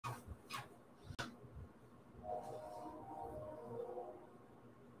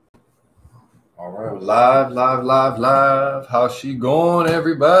All right, live. How's she going,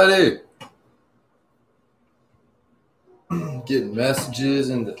 everybody? Getting messages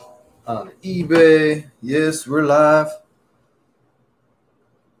on eBay. Yes, we're live.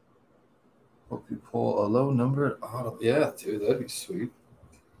 Hope you pull a low number auto. Yeah, dude, that'd be sweet.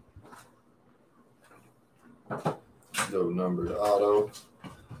 Low numbered auto.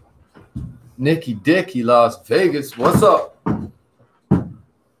 Nicky Dicky, Las Vegas. What's up?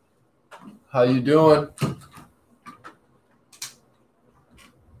 How you doing?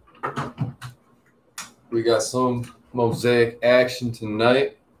 We got some Mosaic action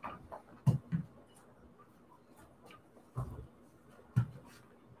tonight.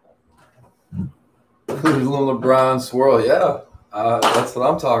 Cleveland LeBron swirl. Yeah, that's what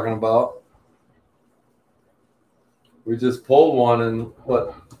I'm talking about. We just pulled one in,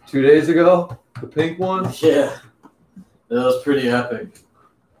 what, 2 days ago? The pink one? Yeah, that was pretty epic.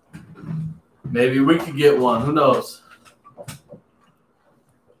 Maybe we could get one. Who knows?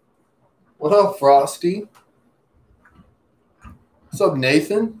 What up, Frosty? What's up,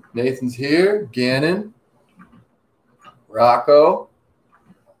 Nathan? Nathan's here. Gannon. Rocco.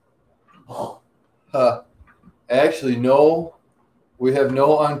 Actually, no. We have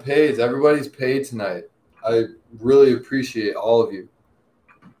no unpaids. Everybody's paid tonight. I really appreciate all of you.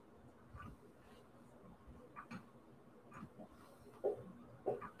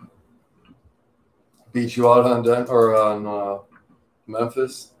 Beat you out on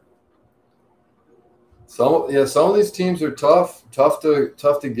Memphis. Some of these teams are tough to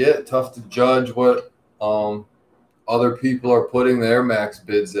get, tough to judge what other people are putting their max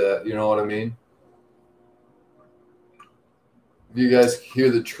bids at. You know what I mean? If you guys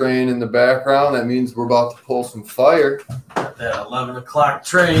hear the train in the background, that means we're about to pull some fire. That 11 o'clock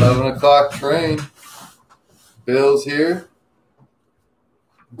train. 11 o'clock train. Bill's here.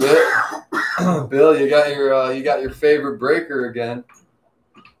 Bill, you got your favorite breaker again.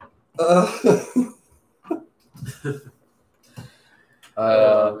 Oh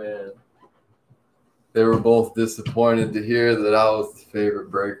man. They were both disappointed to hear that I was the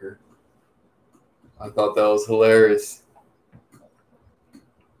favorite breaker. I thought that was hilarious.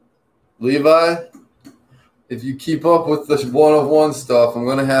 Levi, if you keep up with the one-of-one stuff, I'm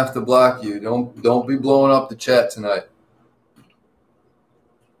gonna have to block you. Don't be blowing up the chat tonight.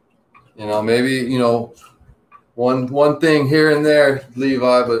 You know, maybe, one thing here and there,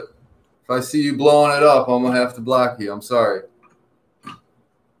 Levi, but if I see you blowing it up, I'm gonna have to block you. I'm sorry.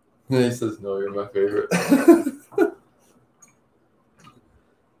 And he says, no, you're my favorite.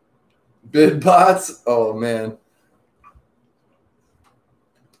 Bid bots? Oh man.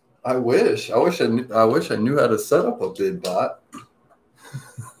 I wish I knew how to set up a bid bot.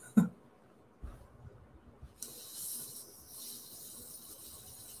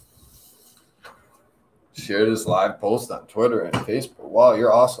 Share this live post on Twitter and Facebook. Wow,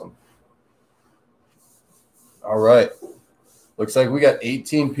 you're awesome. All right. Looks like we got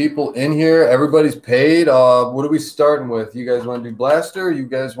 18 people in here. Everybody's paid. What are we starting with? You guys want to do blaster or you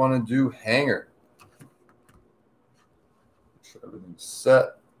guys want to do hanger? Make sure everything's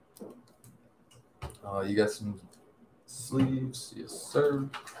set. You got some sleeves. Yes, sir.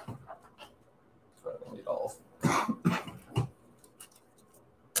 I don't need all of them.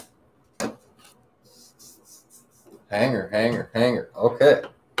 Hanger. Okay.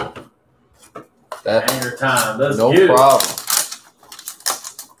 Hanger time. That's no good. problem.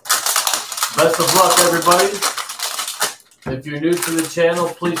 Best of luck, everybody. If you're new to the channel,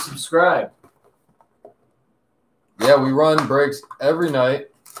 please subscribe. Yeah, we run breaks every night.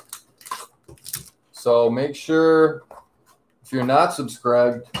 So make sure if you're not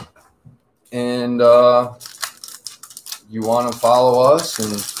subscribed and you want to follow us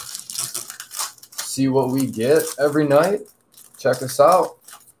and see what we get every night, check us out.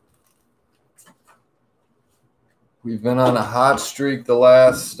 We've been on a hot streak the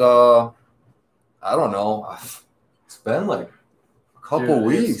last, I don't know, it's been like a couple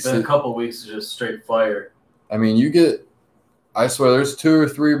weeks. It's been a couple weeks of just straight fire. I mean, I swear there's 2 or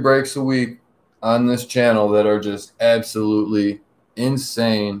 3 breaks a week on this channel that are just absolutely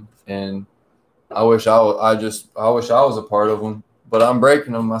insane, and I wish I was a part of them, but I'm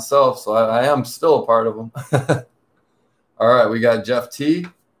breaking them myself, so I am still a part of them. All right, we got Jeff T,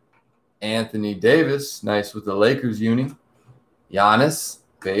 Anthony Davis, nice with the Lakers uni, Giannis,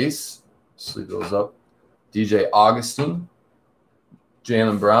 base, sleeve those up, DJ Augustine,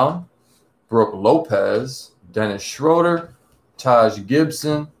 Jaylen Brown, Brooke Lopez, Dennis Schroeder, Taj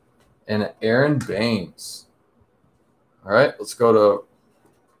Gibson, and Aaron Baines. All right, let's go to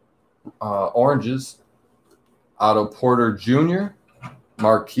oranges. Otto Porter Jr.,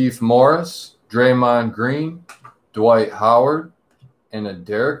 Markieff Morris, Draymond Green, Dwight Howard, and a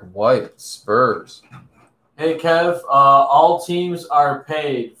Derek White. Spurs. Hey, Kev, all teams are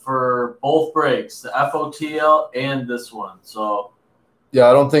paid for both breaks, the FOTL and this one. So, yeah,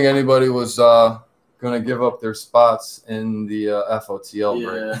 I don't think anybody was going to give up their spots in the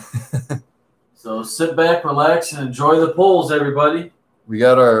FOTL break. So sit back, relax, and enjoy the polls, everybody. We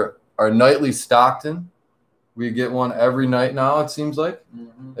got our nightly Stockton. We get one every night now, it seems like.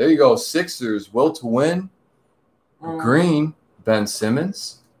 Mm-hmm. There you go. Sixers, will to win. Green, Ben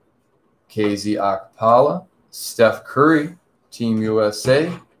Simmons. KZ Akpala. Steph Curry, Team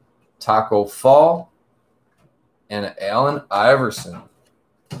USA. Taco Fall. And Allen Iverson.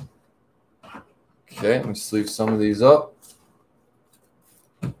 Okay, let me sleeve some of these up.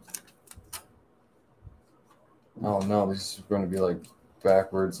 Oh, no, these are going to be like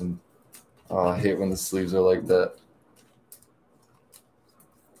backwards. And oh, I hate when the sleeves are like that.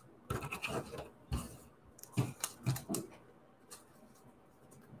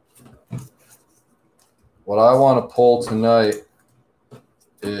 What I want to pull tonight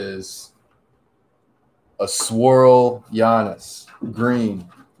is a swirl Giannis green.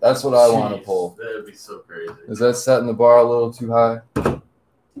 That's what I want to pull. That would be so crazy. Is that setting the bar a little too high?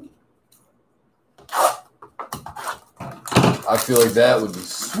 I feel like that would be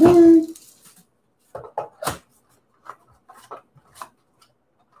sweet.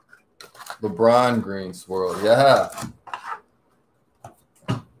 LeBron green swirl. Yeah.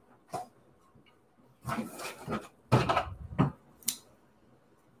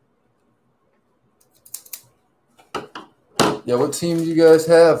 Yeah, what team do you guys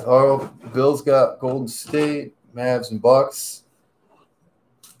have? Oh, Bills got Golden State, Mavs and Bucks.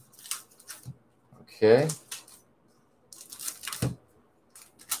 Okay.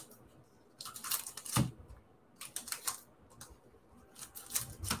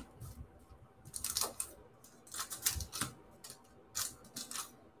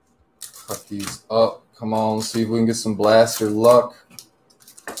 Cut these up. Come on, let's see if we can get some blaster luck.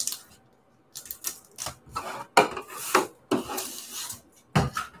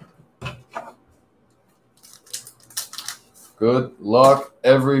 Good luck,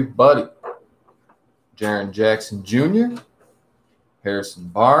 everybody. Jaren Jackson Jr., Harrison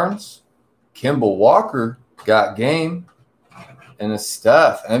Barnes, Kimball Walker got game, and a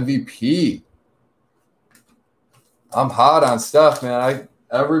Steph MVP. I'm hot on Steph, man.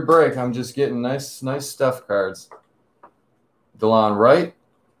 Every break I'm just getting nice Steph cards. DeLon Wright,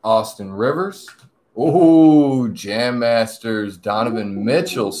 Austin Rivers. Ooh, Jam Masters, Donovan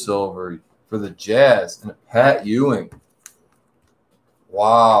Mitchell silver for the Jazz, and a Pat Ewing.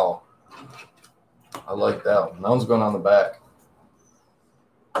 Wow. I like that one. That one's going on the back.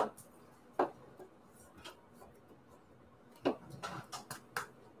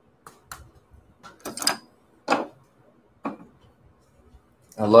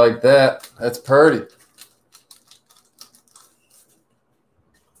 I like that. That's pretty.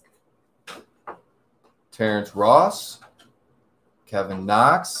 Terrence Ross. Kevin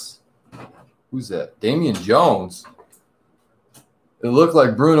Knox. Who's that? Damian Jones. It looked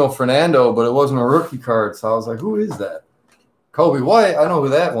like Bruno Fernando, but it wasn't a rookie card. So I was like, who is that? Kobe White. I know who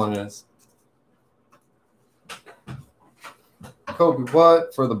that one is. Kobe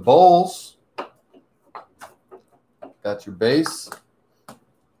White for the Bulls. Got your base.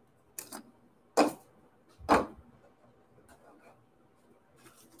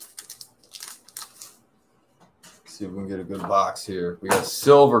 See if we can get a good box here. We got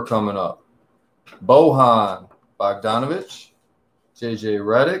silver coming up. Bohan Bogdanovich. JJ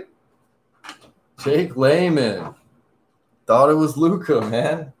Redick, Jake Layman. Thought it was Luka,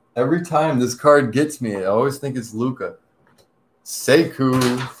 man. Every time this card gets me, I always think it's Luka.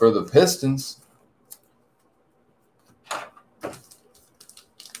 Sekou for the Pistons.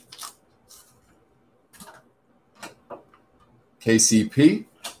 KCP,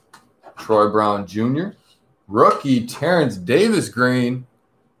 Troy Brown Jr., rookie Terrence Davis green.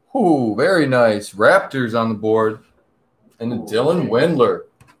 Ooh, very nice. Raptors on the board. And Dylan Windler.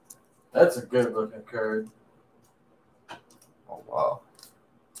 That's a good looking card. Oh, wow.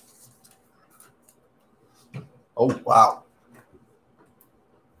 Oh, wow.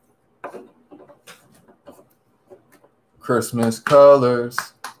 Christmas colors.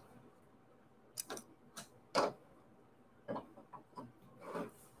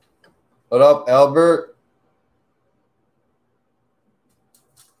 What up, Albert?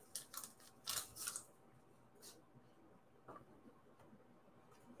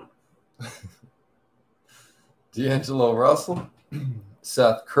 D'Angelo Russell,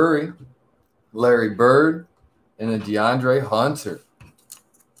 Seth Curry, Larry Bird, and a DeAndre Hunter.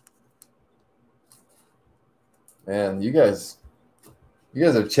 Man, you guys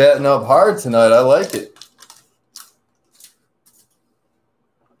are chatting up hard tonight. I like it.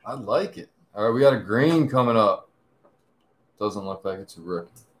 I like it. All right, we got a green coming up. Doesn't look like it's a rookie.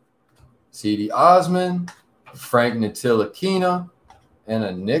 C.D. Osman, Frank Ntilikina, and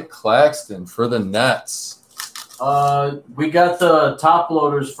a Nick Claxton for the Nets. We got the top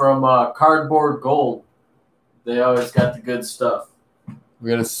loaders from Cardboard Gold. They always got the good stuff.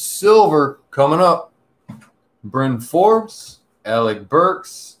 We got a silver coming up. Bryn Forbes, Alec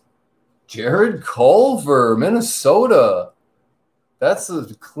Burks, Jared Culver, Minnesota. That's a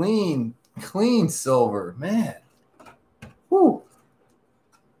clean silver. Man. Whew.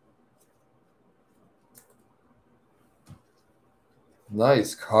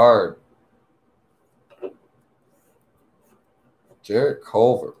 Nice card. Jared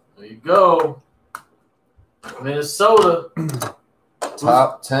Culver. There you go. Minnesota.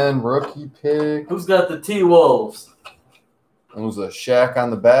 Top 10 rookie pick. Who's got the T-Wolves? It was a Shaq on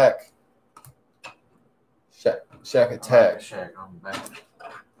the back. Shaq attack. Shaq on the back.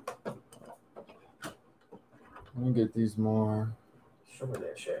 Let me get these more. Show me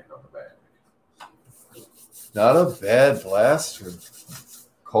that Shaq on the back. Not a bad blaster.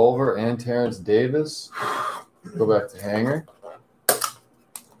 Culver and Terrence Davis. Go back to hanger.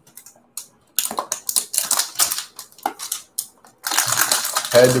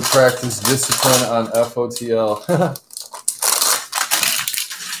 Had to practice discipline on FOTL.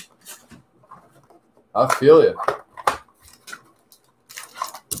 I feel you.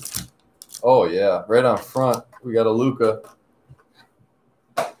 Oh, yeah. Right on front, we got a Luka.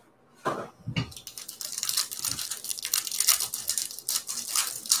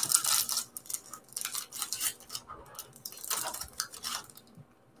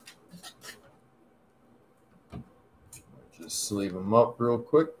 Sleeve them up real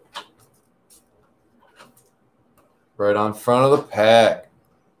quick. Right on front of the pack.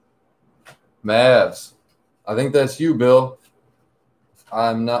 Mavs. I think that's you, Bill. If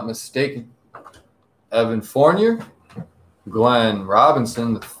I'm not mistaken. Evan Fournier. Glenn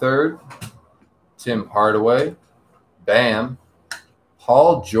Robinson III. Tim Hardaway. Bam.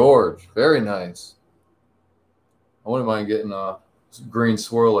 Paul George. Very nice. I wouldn't mind getting a green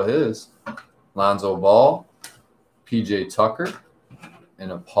swirl of his. Lonzo Ball. PJ Tucker, and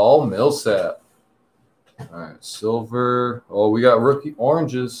a Paul Millsap. All right, silver. Oh, we got rookie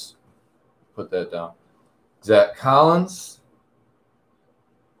oranges. Put that down. Zach Collins.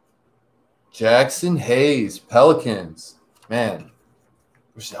 Jackson Hayes, Pelicans. Man,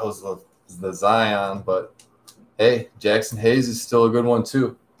 wish that was the Zion, but hey, Jackson Hayes is still a good one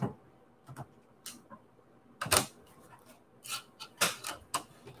too.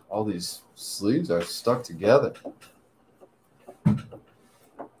 All these sleeves are stuck together.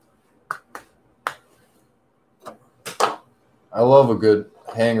 I love a good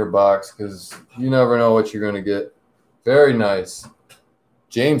hanger box because you never know what you're going to get. Very nice.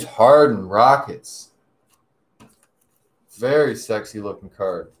 James Harden, Rockets. Very sexy looking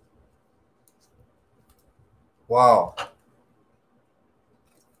card. Wow.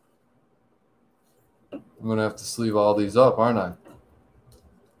 I'm going to have to sleeve all these up, aren't I?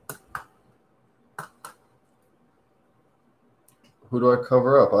 Who do I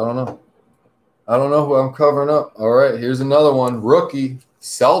cover up? I don't know. I don't know who I'm covering up. All right, here's another one. Rookie,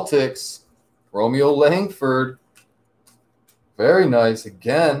 Celtics, Romeo Langford. Very nice.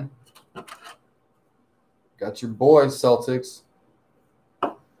 Again, got your boy, Celtics.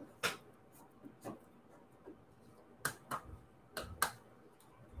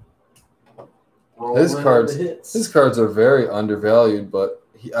 His cards are very undervalued, but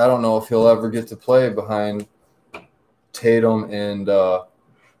I don't know if he'll ever get to play behind Tatum and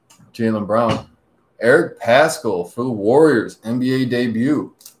Jaylen Brown. Eric Paschall for the Warriors, NBA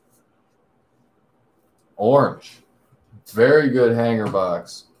debut. Orange. Very good hanger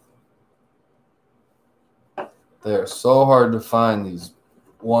box. They are so hard to find, these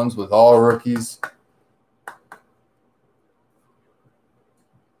ones with all rookies.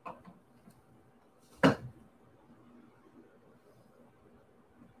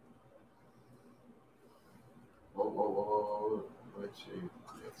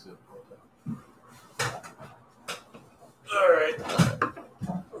 All right.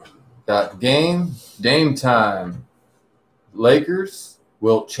 Got game time. Lakers,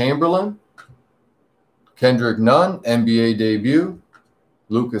 Wilt Chamberlain. Kendrick Nunn, NBA debut.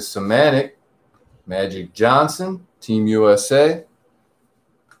 Lucas Samanik, Magic Johnson, Team USA.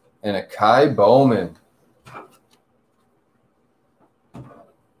 And a Kai Bowman.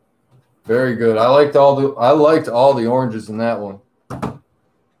 Very good. I liked all the oranges in that one.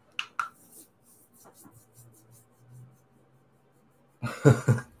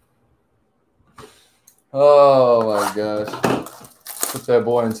 Oh my gosh. Put that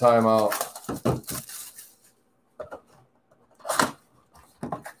boy in timeout.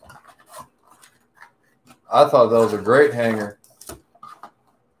 I thought that was a great hanger.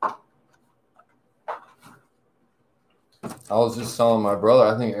 I was just telling my brother,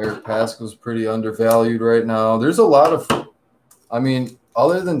 I think Eric Pascal's pretty undervalued right now. There's a lot of, I mean,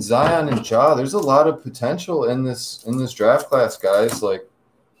 other than Zion and Ja, there's a lot of potential in this draft class, guys. Like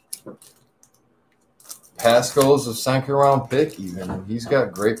Pascal's a second-round pick, even, and he's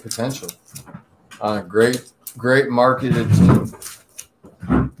got great potential on a great marketed team.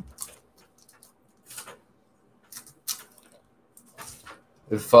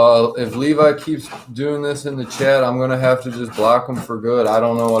 If Levi keeps doing this in the chat, I'm gonna have to just block him for good. I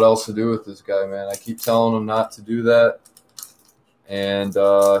don't know what else to do with this guy, man. I keep telling him not to do that, and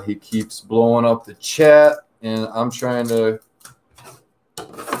he keeps blowing up the chat, and I'm trying to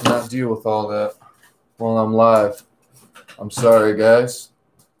not deal with all that while I'm live. I'm sorry, guys.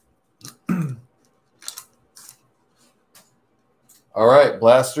 All right,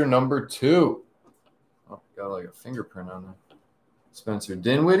 blaster number 2. Oh, got like a fingerprint on there. Spencer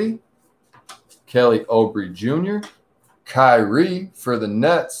Dinwiddie, Kelly Oubre Jr., Kyrie for the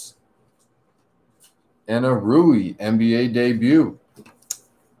Nets, and a Rui NBA debut.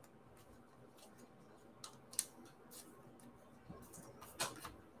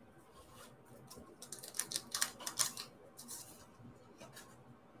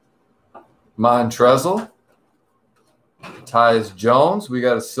 Montrezl, Tyus Jones. We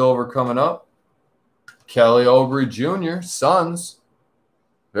got a silver coming up. Kelly Oubre Jr., Suns.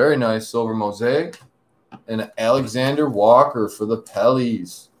 Very nice silver mosaic. And Alexander Walker for the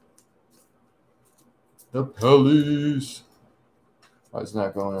Pellies. The Pellies. Why is it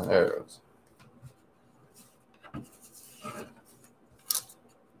not going in there? It goes.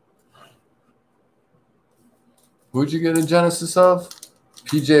 Who'd you get a Genesis of?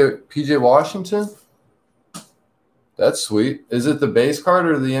 PJ Washington? That's sweet. Is it the base card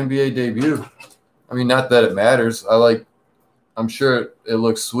or the NBA debut? I mean, not that it matters. I'm sure it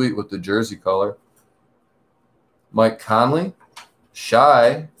looks sweet with the jersey color. Mike Conley,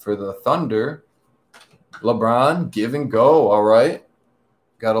 Shy for the Thunder. LeBron, give and go, all right.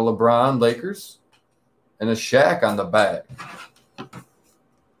 Got a LeBron Lakers and a Shaq on the back.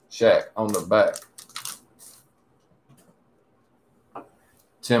 Shaq on the back.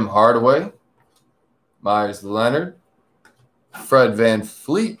 Tim Hardaway, Myers Leonard, Fred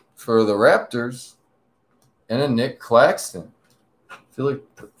VanVleet for the Raptors, and a Nick Claxton. I feel like,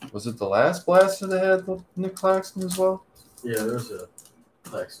 was it the last blaster that had Nick Claxton as well? Yeah, there's a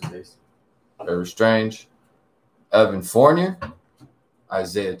Claxton base. Very strange. Evan Fournier,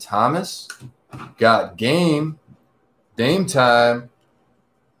 Isaiah Thomas, got Dame time.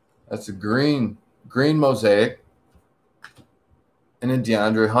 That's a green mosaic. And a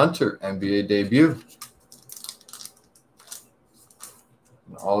DeAndre Hunter NBA debut.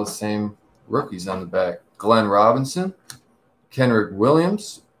 And all the same rookies on the back. Glenn Robinson, Kenrich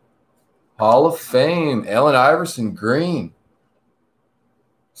Williams, Hall of Fame, Allen Iverson green.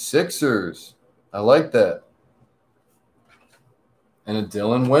 Sixers. I like that. And a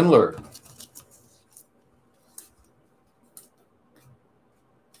Dylan Windler.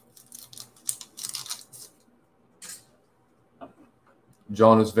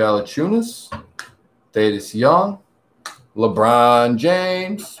 Jonas Valanciunas, Thaddeus Young, LeBron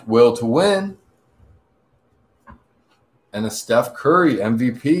James, will to win, and a Steph Curry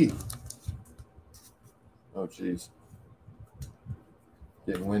MVP. Oh, jeez.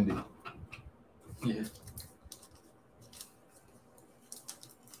 Getting windy. Yeah.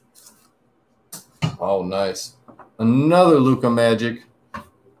 Oh, nice. Another Luka Magic.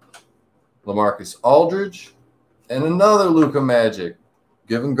 LaMarcus Aldridge, and another Luka Magic.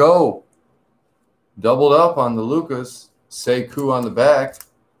 Give and go. Doubled up on the Lucas. Sekou on the back.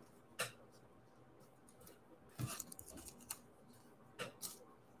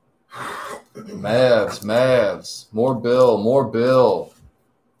 Mavs. More Bill.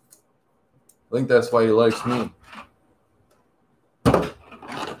 I think that's why he likes me. I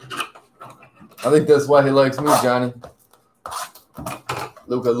think that's why he likes me, Johnny.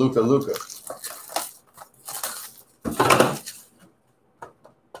 Luka.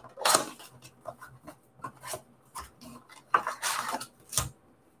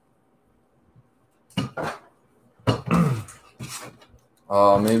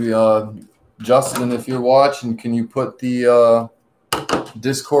 Maybe Justin, if you're watching, can you put the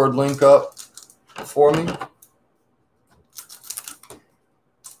Discord link up for me?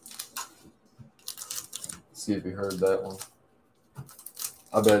 See if you heard that one.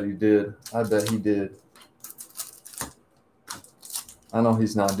 I bet he did. I bet he did. I know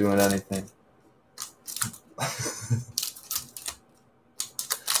he's not doing anything.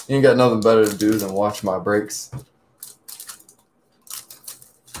 He ain't got nothing better to do than watch my breaks.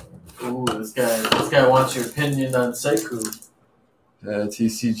 Ooh, this guy wants your opinion on Sekou.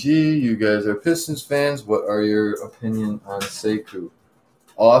 TCG, you guys are Pistons fans. What are your opinion on Sekou?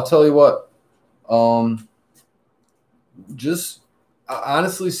 Oh, I'll tell you what. Just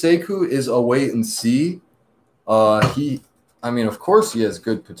honestly, Sekou is a wait and see. Of course he has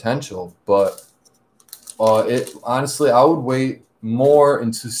good potential, but honestly, I would wait more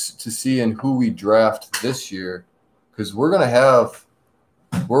to see in who we draft this year, because we're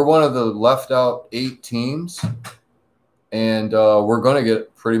one of the left out 8 teams, and we're gonna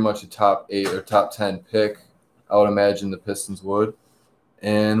get pretty much a top 8 or top 10 pick. I would imagine the Pistons would,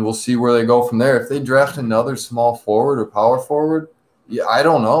 and we'll see where they go from there. If they draft another small forward or power forward, yeah, I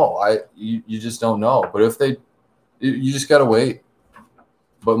don't know. You just don't know. But if you just gotta wait.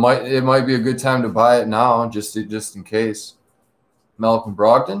 But it might be a good time to buy it now, just in case. Malcolm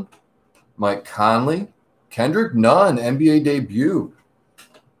Brogdon, Mike Conley, Kendrick Nunn, NBA debut,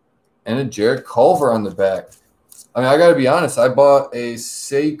 and a Jared Culver on the back. I mean, I got to be honest. I bought a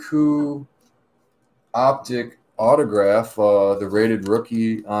Sekou optic autograph, the rated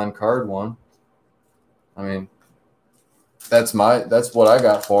rookie on card one. I mean, that's what I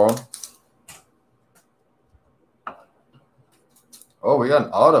got for him. Oh, we got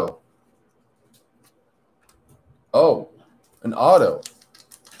an auto. Oh, an auto.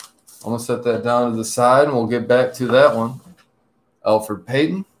 I'm going to set that down to the side, and we'll get back to that one. Alfred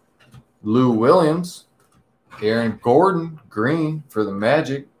Payton, Lou Williams, Aaron Gordon, green for the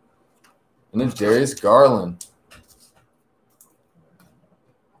Magic, and then Darius Garland.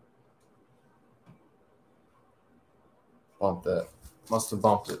 Bump that. Must have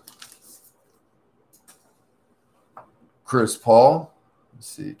bumped it. Chris Paul. Let's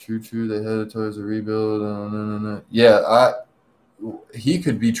see. True. They headed towards a rebuild. Yeah, he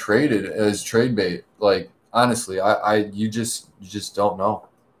could be traded as trade bait. Like, honestly, you just don't know.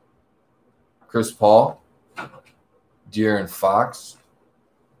 Chris Paul, De'Aaron Fox,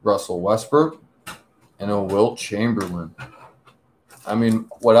 Russell Westbrook, and a Wilt Chamberlain. I mean,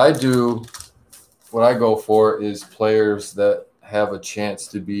 what I go for is players that have a chance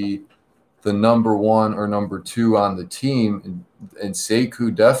to be the number 1 or number 2 on the team, and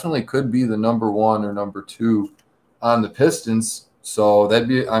Sekou definitely could be the number 1 or number 2 on the Pistons. So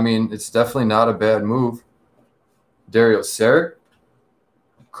it's definitely not a bad move. Dario Saric,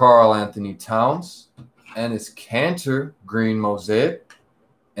 Karl Anthony Towns, Enes Kanter, green Mosaic,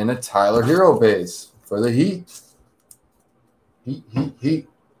 and a Tyler Hero base for the Heat. Heat.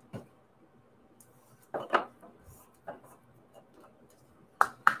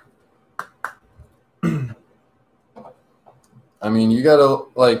 I mean, you gotta,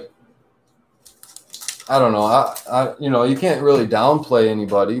 like, I don't know. You can't really downplay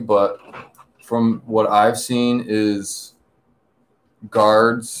anybody, but from what I've seen is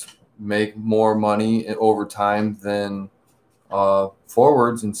guards make more money over time than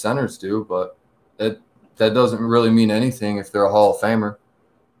forwards and centers do, but that doesn't really mean anything if they're a Hall of Famer.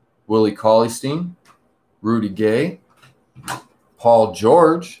 Willie Cauley-Stein, Rudy Gay, Paul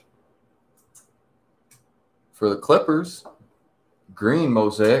George for the Clippers, green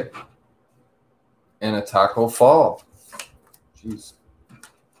Mosaic, and a Taco Fall. Jeez.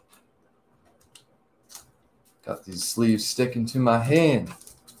 Got these sleeves sticking to my hand.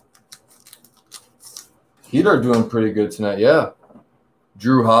 Heat are doing pretty good tonight, yeah.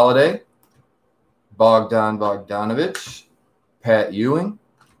 Drew Holiday, Bogdan Bogdanovic, Pat Ewing,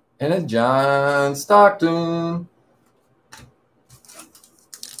 and a John Stockton.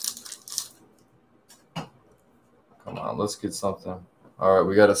 Come on, let's get something. All right,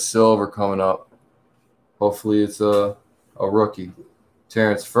 we got a silver coming up. Hopefully it's a rookie.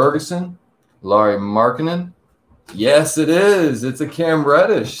 Terrence Ferguson, Larry Markkinen. Yes, it is. It's a Cam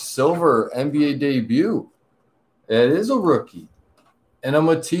Reddish silver NBA debut. It is a rookie. And a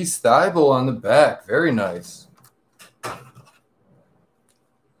Matisse Thybulle on the back. Very nice.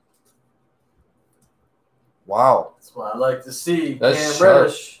 Wow. That's what I like to see. That's Cam sharp.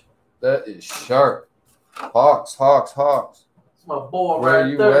 Reddish. That is sharp. Hawks. That's my boy Where right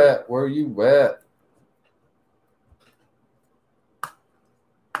you there. at? Where you at?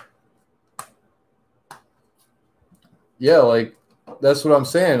 Yeah, like, that's what I'm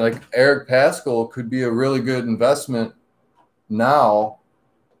saying. Like, Eric Paschall could be a really good investment now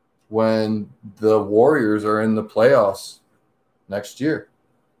when the Warriors are in the playoffs next year.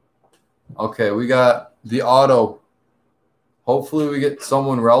 Okay, we got the auto. Hopefully we get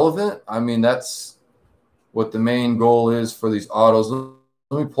someone relevant. I mean, that's what the main goal is for these autos.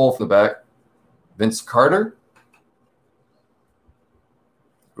 Let me pull from the back. Vince Carter.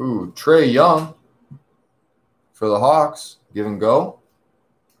 Ooh, Trey Young for the Hawks. Give and go.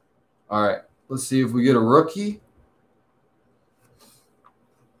 All right, let's see if we get a rookie.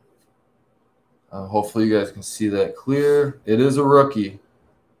 Hopefully you guys can see that clear. It is a rookie.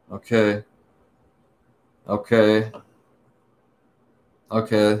 Okay. Okay.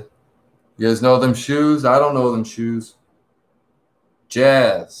 Okay. You guys know them shoes? I don't know them shoes.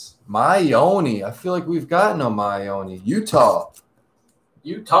 Jazz. Maione. I feel like we've gotten a Maione. Utah.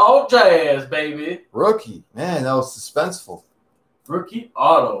 Utah Jazz, baby. Rookie. Man, that was suspenseful. Rookie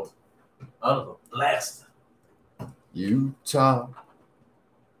auto. Out of the blast. Utah.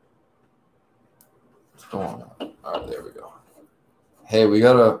 What's going on? All right, there we go. Hey, we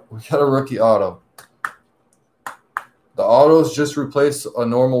got a rookie auto. The autos just replace a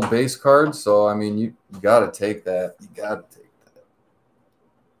normal base card, so I mean you gotta take that. You gotta take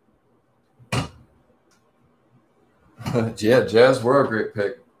that. Yeah, Jazz were a great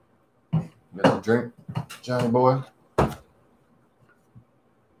pick. Get a drink, Johnny boy.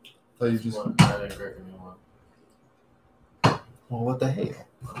 So you just I didn't drink anyone. Well, what the hell?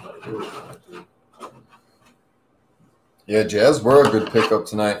 Yeah, Jazz were a good pickup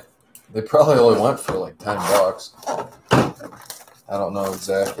tonight. They probably only went for like $10. I don't know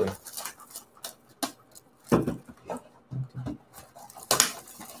exactly.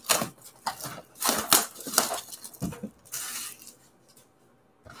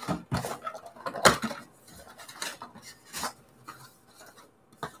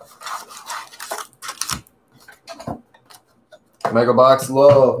 Mega Box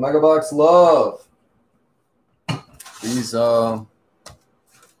love. Mega Box love. These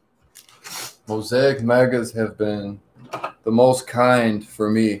Mosaic Megas have been the most kind for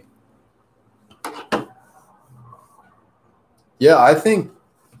me. Yeah, I think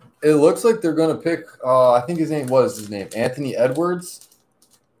it looks like they're going to pick, I think his name was Anthony Edwards.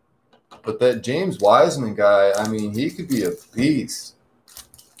 But that James Wiseman guy, I mean, he could be a beast.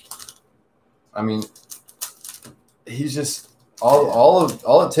 I mean, he's just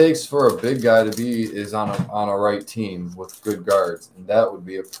all it takes for a big guy to be is on a right team with good guards, and that would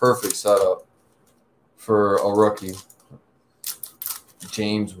be a perfect setup for a rookie.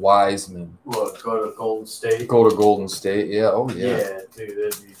 James Wiseman. What, go to Golden State? Go to Golden State, yeah. Oh yeah. Yeah, dude,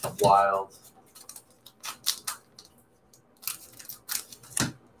 that'd be wild.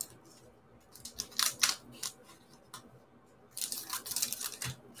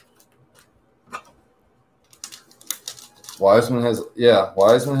 Wiseman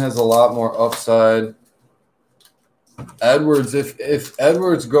has a lot more upside. Edwards, if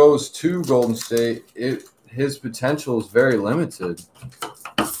Edwards goes to Golden State, his potential is very limited.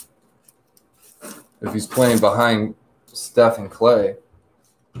 If he's playing behind Steph and Clay.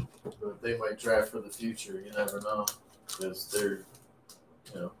 But they might draft for the future. You never know. Because they're,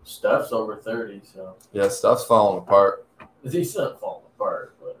 Steph's over 30, so. Yeah, Steph's falling apart. He's not falling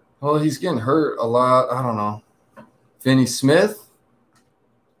apart, but. Well, he's getting hurt a lot. I don't know. Finney Smith,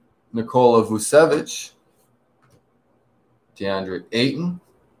 Nikola Vucevic, DeAndre Ayton,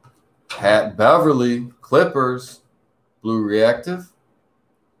 Pat Beverly, Clippers, Blue Reactive,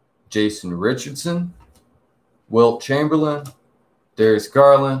 Jason Richardson, Wilt Chamberlain, Darius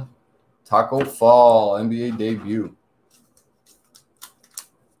Garland, Taco Fall, NBA debut.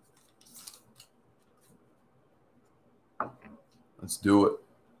 Let's do it.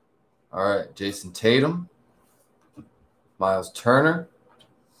 All right, Jason Tatum, Miles Turner,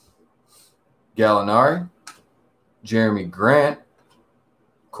 Gallinari, Jeremy Grant,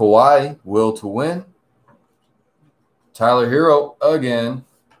 Kawhi, Will to Win, Tyler Hero again,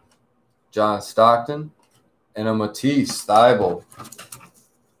 John Stockton, and a Matisse Thybulle.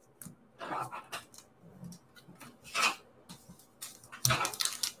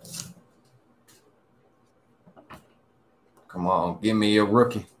 Come on, give me a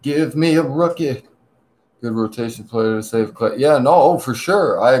rookie. Give me a rookie. Good rotation player to save Clay. Yeah, no, for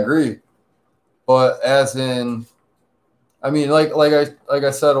sure. I agree. But as in, I mean, like I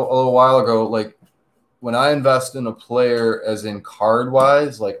said a little while ago, like when I invest in a player as in card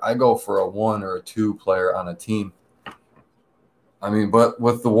wise, like I go for a 1 or a 2 player on a team. I mean, but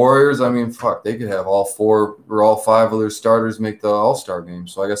with the Warriors, I mean, fuck, they could have all 4 or all 5 of their starters make the All-Star game.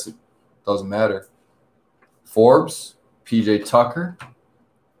 So I guess it doesn't matter. Forbes, PJ Tucker,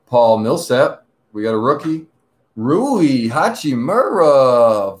 Paul Millsap. We got a rookie, Rui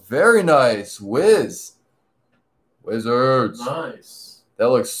Hachimura. Very nice. Wizards. Nice. That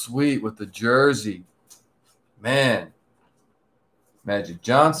looks sweet with the jersey. Man, Magic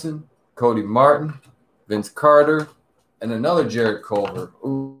Johnson, Cody Martin, Vince Carter, and another Jarrett Culver.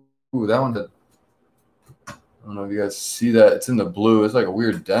 Ooh, that one. I don't know if you guys see that. It's in the blue. It's like a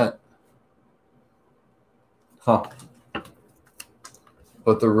weird dent. Huh.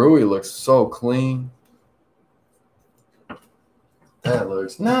 But the Rui looks so clean. That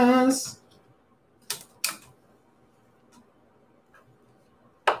looks nice.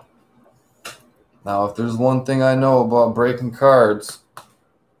 Now, if there's one thing I know about breaking cards,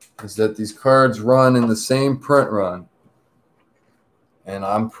 is that these cards run in the same print run. And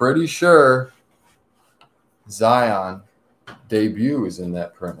I'm pretty sure Zion debut is in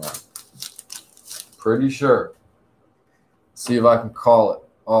that print run. Pretty sure. See if I can call it.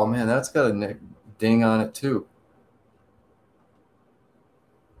 Oh, man, that's got a ding on it, too.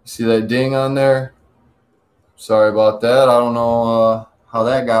 See that ding on there? Sorry about that. I don't know how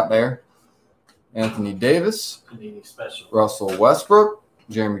that got there. Anthony Davis, special. Russell Westbrook,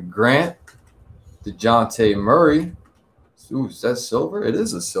 Jeremy Grant, DeJounte Murray. Ooh, is that silver? It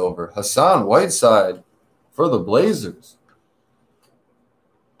is a silver. Hassan Whiteside for the Blazers.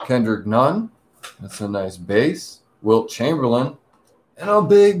 Kendrick Nunn. That's a nice base. Wilt Chamberlain. And a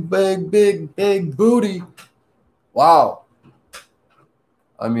big booty. Wow.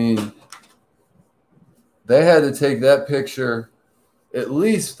 I mean, they had to take that picture at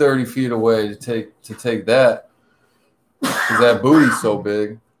least 30 feet away to take that, because that booty's so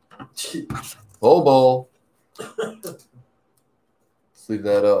big. Bowl. Let's leave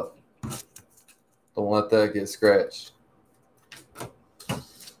that up. Don't let that get scratched. Looks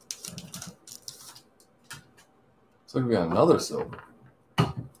like we got another silver.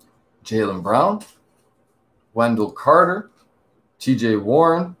 Jaylen Brown, Wendell Carter, T.J.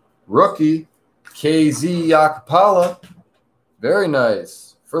 Warren, rookie, KZ Yakapala. Very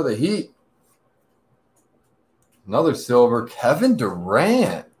nice for the Heat. Another silver, Kevin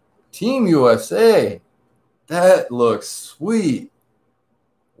Durant, Team USA. That looks sweet.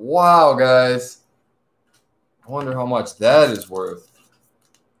 Wow, guys. I wonder how much that is worth.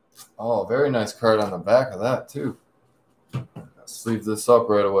 Oh, very nice card on the back of that, too. Let's leave this up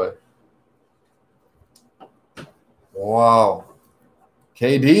right away. Wow.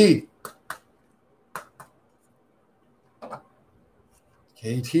 KD.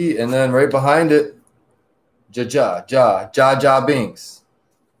 KT, and then right behind it, Ja Binks.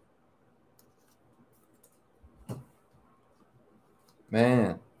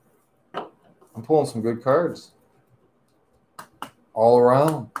 Man, I'm pulling some good cards. All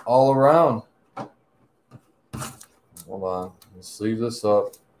around. Hold on. Let's leave this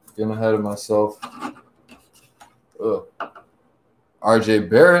up. Getting ahead of myself. Ugh. RJ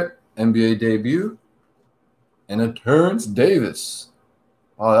Barrett, NBA debut. And a Terrence Davis.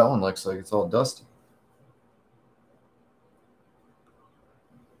 Oh, that one looks like it's all dusty.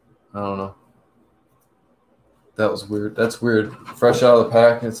 I don't know. That was weird. That's weird. Fresh out of the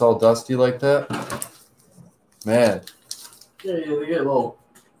pack, it's all dusty like that. Man. Yeah, they get little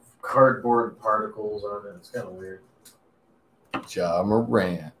cardboard particles on it. It's kind of weird. Ja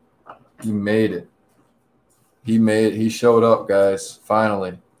Morant. He made it. He showed up, guys.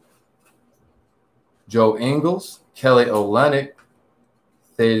 Finally. Joe Ingles, Kelly Olynyk,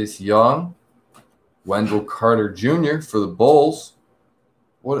 Thaddeus Young, Wendell Carter Jr. for the Bulls.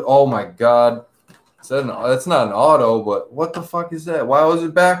 What? Oh my God! That's not an auto, but what the fuck is that? Why was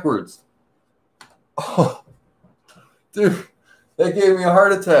it backwards? Oh, dude, that gave me a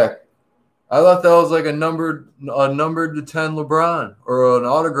heart attack. I thought that was like a numbered to 10 LeBron or an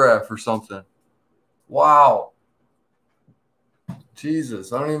autograph or something. Wow.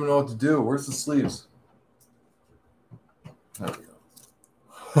 Jesus, I don't even know what to do. Where's the sleeves? There we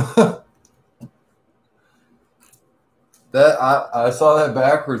go. I saw that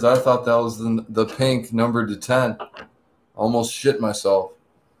backwards. I thought that was the pink numbered to 10. Almost shit myself.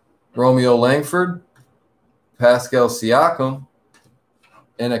 Romeo Langford, Pascal Siakam,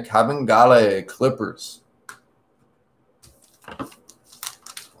 and a Kabengele Clippers.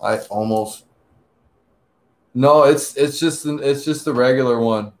 No, it's just the regular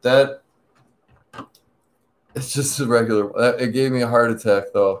one. It's just a regular. It gave me a heart attack,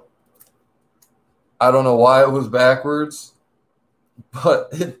 though. I don't know why it was backwards, but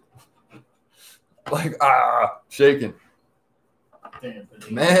it, shaking.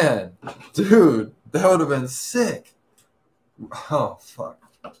 Man, dude, that would have been sick. Oh, fuck.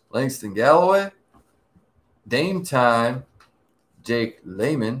 Langston Galloway, Dame Time, Jake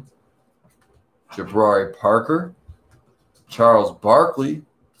Layman, Jabari Parker, Charles Barkley,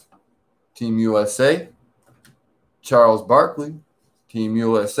 Team USA, Charles Barkley, Team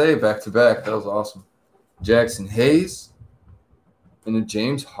USA, back-to-back. That was awesome. Jackson Hayes, and a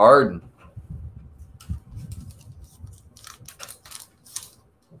James Harden.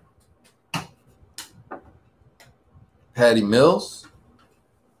 Patty Mills,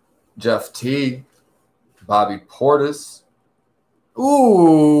 Jeff T, Bobby Portis.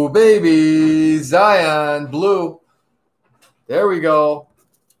 Ooh, baby, Zion blue. There we go.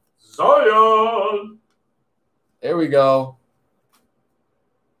 Zion. There we go.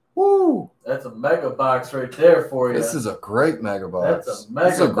 Woo. That's a mega box right there for you. This is a great mega box. That's a mega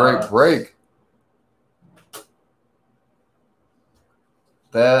This is a great box. break.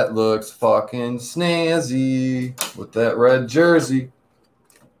 That looks fucking snazzy with that red jersey.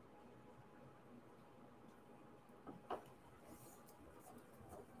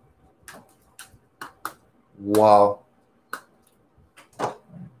 Wow.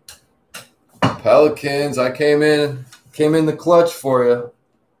 Pelicans, I came in the clutch for you.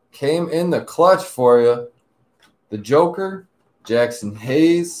 Came in the clutch for you. The Joker, Jackson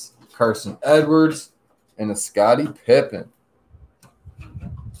Hayes, Carson Edwards, and a Scottie Pippen.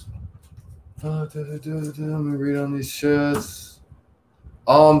 Let me read on these shits.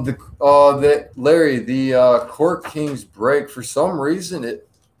 Larry, the Court Kings break, for some reason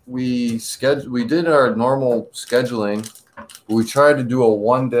we did our normal scheduling, but we tried to do a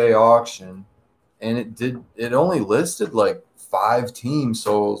one-day auction, and it only listed like 5 teams,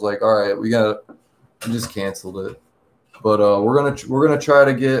 so it was like, all right, we just canceled it. But we're gonna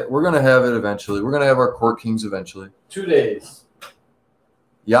have it eventually. We're gonna have our Court Kings eventually. 2 days.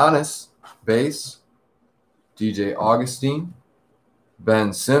 Giannis, base, DJ Augustine,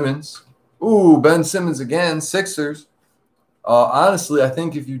 Ben Simmons. Ooh, Ben Simmons again, Sixers. Honestly, I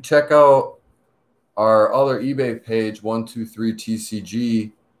think if you check out our other eBay page, 123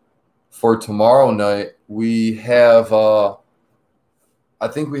 TCG, for tomorrow night, we have I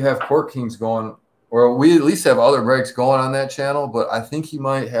think we have Court Kings going, or we at least have other breaks going on that channel, but I think he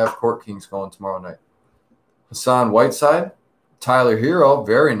might have Court Kings going tomorrow night. Hassan Whiteside, Tyler Hero,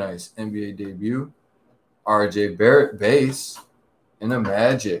 very nice NBA debut. RJ Barrett, base, and a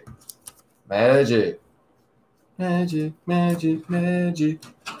Magic. Magic.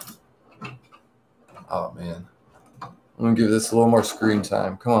 Oh, man. I'm going to give this a little more screen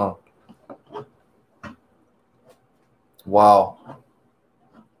time. Come on. Wow.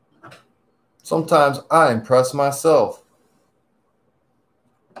 Sometimes I impress myself.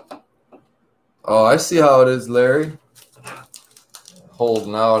 Oh, I see how it is, Larry.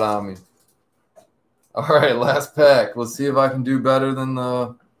 Holding out on me. All right, last pack. Let's see if I can do better than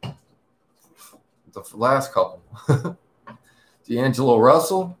the last couple. D'Angelo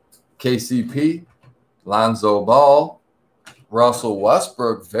Russell, KCP, Lonzo Ball, Russell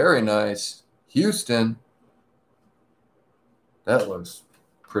Westbrook, very nice. Houston, that looks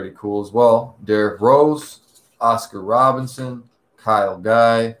pretty cool as well. Derrick Rose, Oscar Robinson, Kyle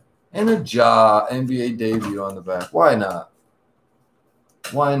Guy, and a Ja NBA debut on the back. Why not?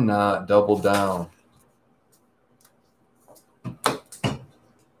 Why not double down?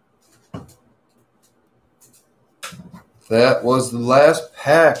 That was the last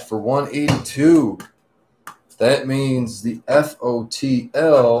pack for 182. That means the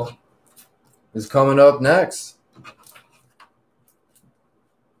FOTL is coming up next.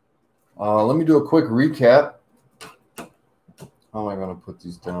 Let me do a quick recap. How am I going to put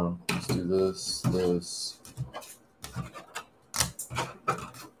these down? Let's do this.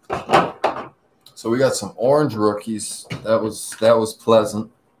 So we got some orange rookies. That was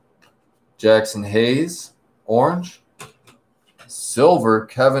pleasant. Jackson Hayes, orange. Silver,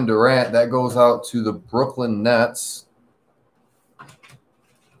 Kevin Durant. That goes out to the Brooklyn Nets.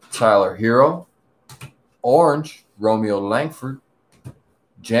 Tyler Hero. Orange, Romeo Langford.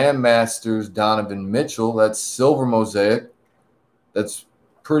 Jam Masters, Donovan Mitchell. That's silver mosaic. That's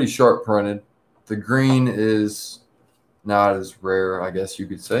pretty short printed. The green is not as rare, I guess you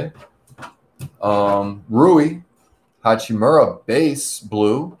could say. Rui Hachimura, base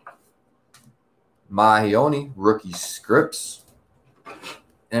blue. Mahioni, rookie scripts.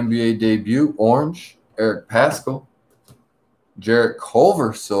 NBA debut, orange. Eric Paschall. Jarrett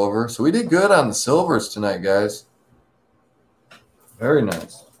Culver, silver. So we did good on the silvers tonight, guys. Very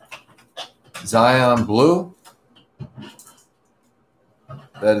nice. Zion blue.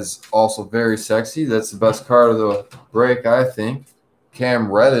 That is also very sexy. That's the best card of the break, I think.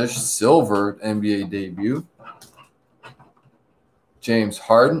 Cam Reddish, silver NBA debut. James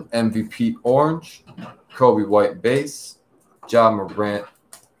Harden, MVP orange. Kobe White base. Ja Morant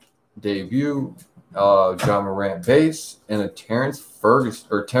debut. Ja Morant base. And a Terrence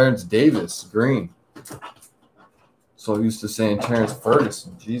Davis green. So I'm used to saying Terrence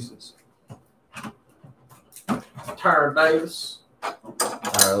Ferguson. Jesus. Terrence Davis.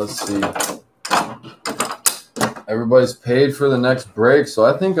 right, let's see. Everybody's paid for the next break, so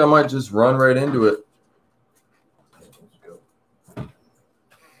I think I might just run right into it.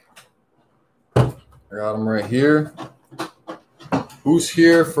 I got them right here. Who's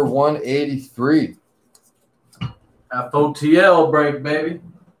here for 183? FOTL break, baby.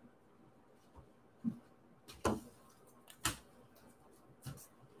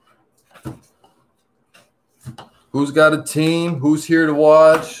 Who's got a team? Who's here to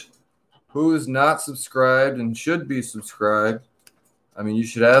watch? Who is not subscribed and should be subscribed? I mean, you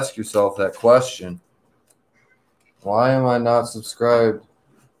should ask yourself that question. Why am I not subscribed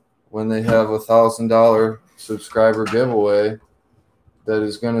when they have a $1,000 subscriber giveaway that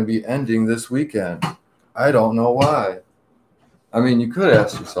is going to be ending this weekend? I don't know why. I mean, you could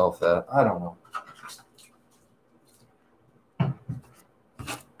ask yourself that. I don't know.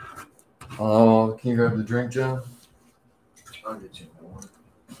 Oh, can you grab the drink, John? I'll get you one.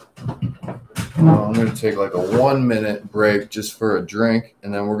 I'm going to take like a 1-minute break just for a drink,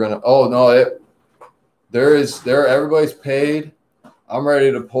 and then we're going to – oh, no, everybody's paid. I'm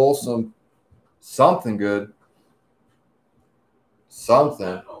ready to pull something good.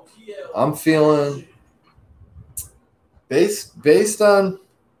 Something. I'm feeling based on,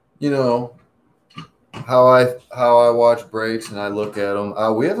 you know, how I watch breaks and I look at them.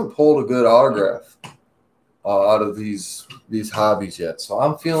 We haven't pulled a good autograph out of these hobbies yet. So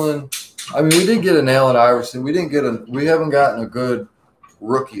I'm feeling. I mean, we did get an Allen Iverson. We haven't gotten a good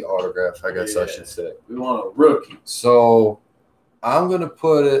rookie autograph, I guess I should say. We want a rookie. So I'm gonna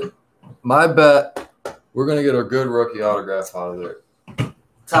put it. My bet, we're gonna get a good rookie autograph out of there.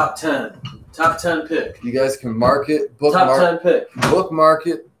 Top 10 pick. You guys can mark it. Top 10 pick. Bookmark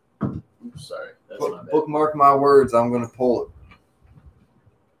it. Oops, sorry, that's my bad. Bookmark my words. I'm gonna pull it.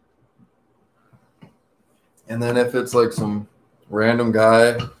 And then if it's like some random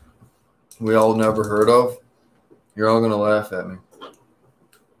guy we all never heard of, you're all gonna laugh at me.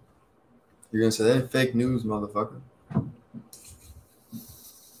 You're gonna say, "Hey, fake news, motherfucker."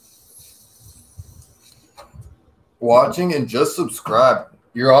 Watching and just subscribe.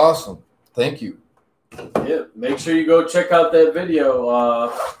 You're awesome. Thank you. Yeah, make sure you go check out that video.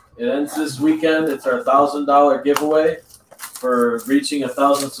 It ends this weekend. It's our $1,000 giveaway for reaching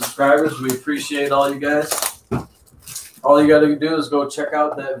 1,000 subscribers. We appreciate all you guys. All you got to do is go check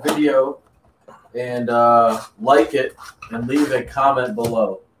out that video and like it and leave a comment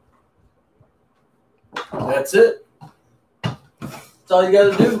below. That's it. That's all you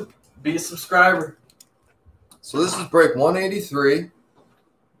got to do. Be a subscriber. So this is break 183.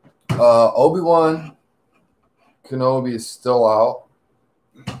 Obi-Wan Kenobi is still out.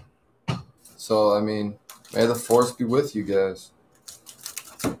 So, I mean, may the force be with you guys.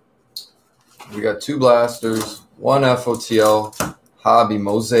 We got 2 blasters, 1 FOTL, hobby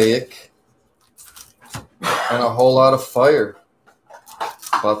Mosaic, and a whole lot of fire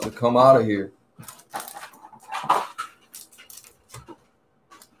about to come out of here.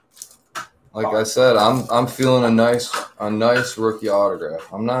 Like I said, I'm feeling a nice rookie autograph.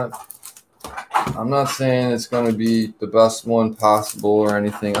 I'm not saying it's going to be the best one possible or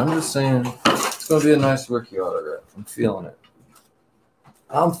anything. I'm just saying it's going to be a nice rookie autograph. I'm feeling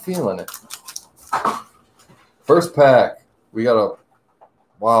it. First pack, we got a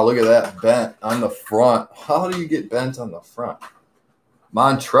wow. Look at that bent on the front. How do you get bent on the front?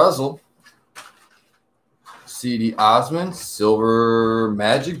 Montrezl. C.D. Osman, silver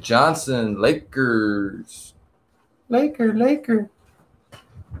Magic Johnson, Lakers. Laker.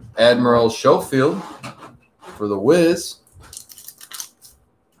 Admiral Schofield for the Wiz.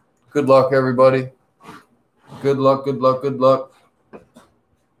 Good luck, everybody. Good luck.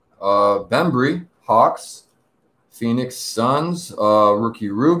 Bembry, Hawks. Phoenix Suns, rookie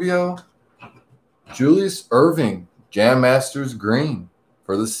Rubio. Julius Irving, Jam Masters Green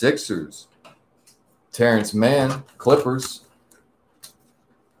for the Sixers. Terrence Mann, Clippers.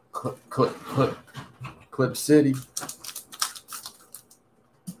 Clip City.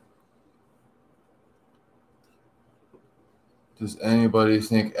 Does anybody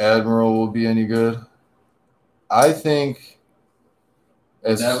think Admiral will be any good? I think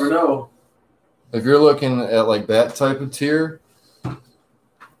Never know. If you're looking at like that type of tier, did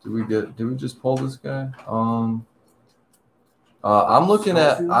we just pull this guy? I'm looking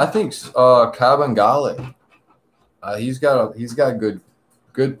at, I think Kabangale. He's got good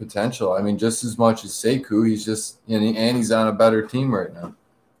potential. I mean, just as much as Sekou. He's just and he's on a better team right now.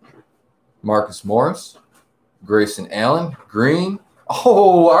 Marcus Morris, Grayson Allen, Green.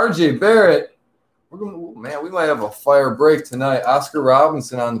 Oh, RJ Barrett. We might have a fire break tonight. Oscar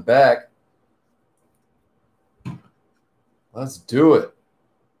Robinson on the back. Let's do it.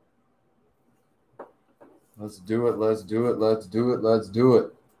 Let's do it. Let's do it. Let's do it. Let's do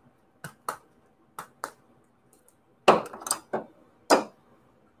it.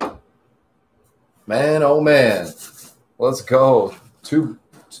 Man, oh man. Let's go. 3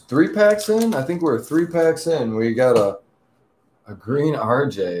 packs in? I think we're 3 packs in. We got a green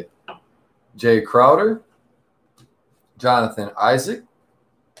RJ. Jay Crowder. Jonathan Isaac.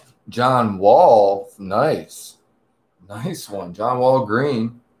 John Wall. Nice. Nice one. John Wall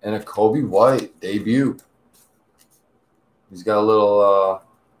green. And a Kobe White debut. He's got a little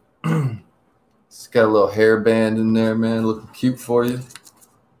he's got a little hairband in there, man. Looking cute for you.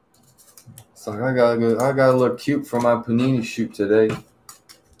 So I gotta look cute for my Panini shoot today.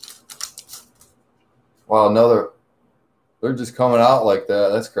 Wow, they're just coming out like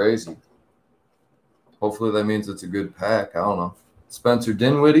that. That's crazy. Hopefully that means it's a good pack. I don't know. Spencer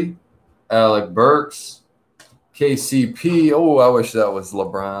Dinwiddie, Alec Burks, KCP. Oh, I wish that was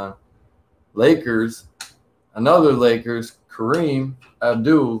LeBron. Lakers, another Lakers, Kareem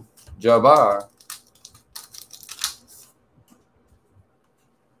Abdul-Jabbar.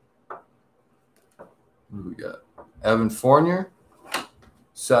 Who do we got? Evan Fournier,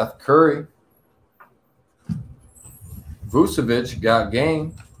 Seth Curry, Vucevic got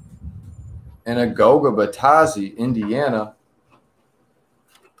game, and a Goga Batazzi, Indiana.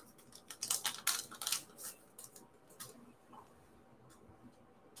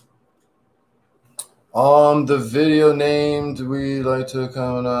 The video name, do we like to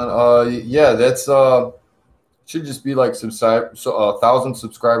comment on? Yeah, that's should just be like 1,000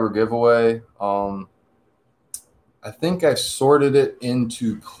 subscriber giveaway. I think I sorted it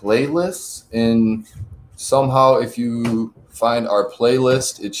into playlists, and somehow if you find our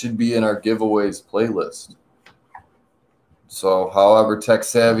playlist, it should be in our giveaways playlist. So however tech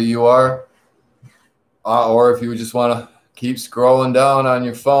savvy you are, or if you just want to keep scrolling down on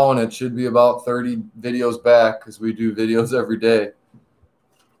your phone, it should be about 30 videos back because we do videos every day.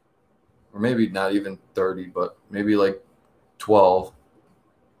 Or maybe not even 30, but maybe like 12.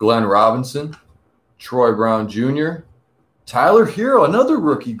 Glenn Robinson, Troy Brown Jr., Tyler Hero, another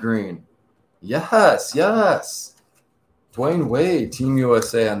rookie green. Yes, yes. Dwayne Wade, Team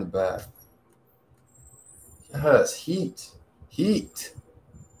USA on the back. Yes, Heat. Heat.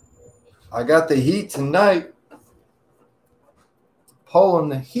 I got the Heat tonight. Pulling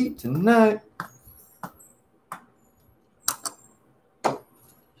the Heat tonight.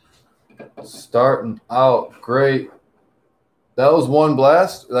 Starting out great. That was one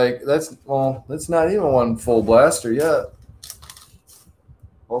blast. That's not even one full blaster yet.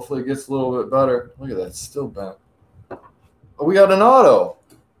 Hopefully it gets a little bit better. Look at that, still bent. Oh, we got an auto.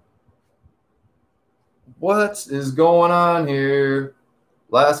 What is going on here?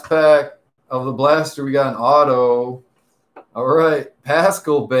 Last pack of the blaster, we got an auto. All right,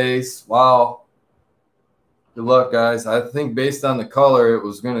 Pascal base. Wow. Good luck, guys. I think based on the color, it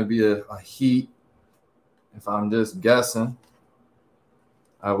was going to be a Heat, if I'm just guessing.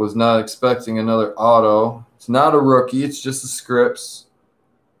 I was not expecting another auto. It's not a rookie. It's just a Scripps.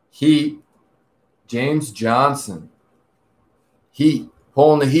 Heat. James Johnson. Heat.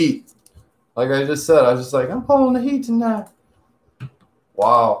 Pulling the Heat. Like I just said, I was just like, I'm pulling the Heat tonight.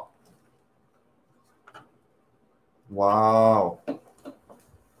 Wow. Wow.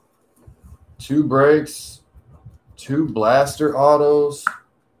 2 breaks. 2 blaster autos.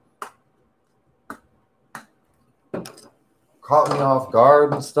 Caught me off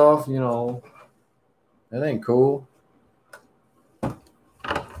guard and stuff, you know. That ain't cool.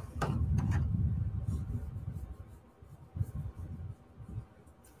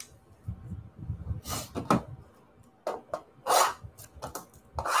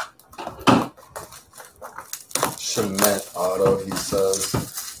 Cement auto, he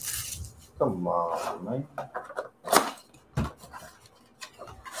says. Come on, man.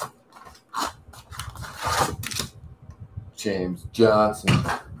 James Johnson.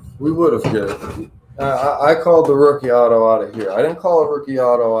 We would have get it. I called the rookie auto out of here. I didn't call a rookie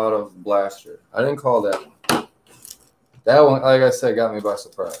auto out of blaster. I didn't call that one. That one, like I said, got me by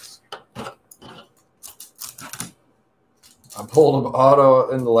surprise. I pulled an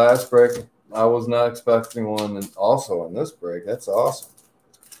auto in the last break. I was not expecting one, and also in this break. That's awesome.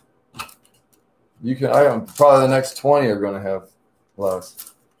 Probably the next 20 are going to have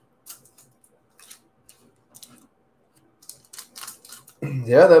less.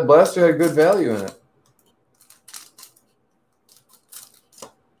 Yeah, that blaster had good value in it.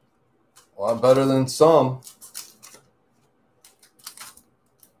 A lot better than some.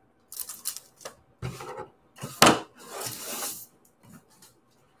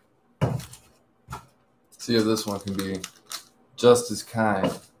 See if this one can be just as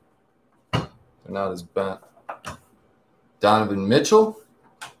kind. They're not as bent. Donovan Mitchell,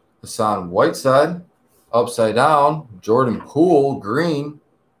 Hassan Whiteside, upside down, Jordan Poole, green,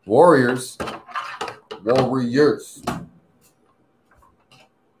 Warriors.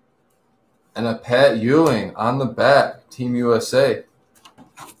 And a Pat Ewing on the back, Team USA.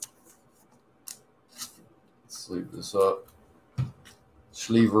 Let's leave this up.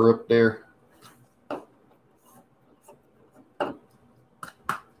 Sleeve her up there.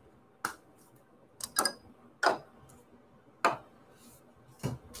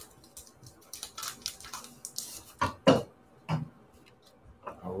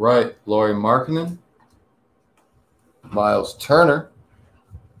 All right, Lauri Markkanen, Miles Turner,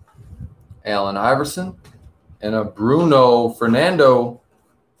 Allen Iverson, and a Bruno Fernando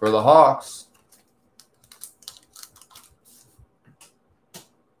for the Hawks.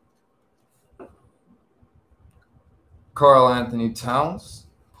 Karl Anthony Towns,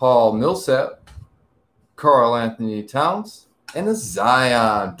 Paul Millsap, Karl Anthony Towns, and a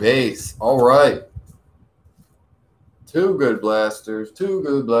Zion base. All right. Two good blasters.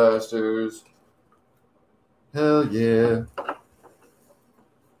 Hell yeah.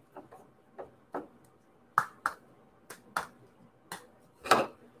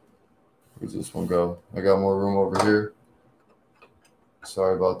 Where's this one go? I got more room over here.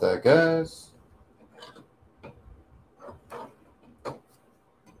 Sorry about that, guys.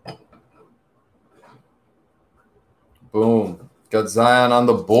 Boom. Got Zion on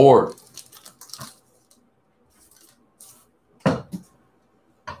the board.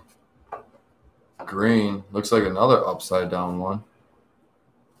 Green. Looks like another upside down one.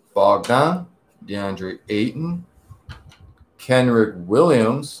 Bogdan. DeAndre Ayton. Kenrick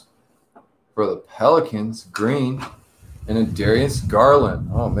Williams for the Pelicans. Green. And a Darius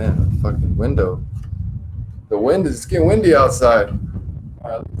Garland. Oh, man. The fucking window. The wind is getting windy outside. All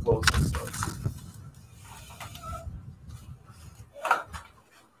right, let me close this up.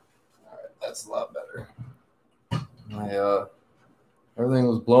 That's a lot better. Everything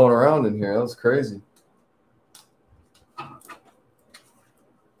was blowing around in here. That was crazy.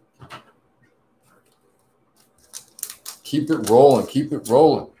 Keep it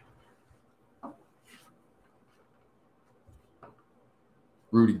rolling.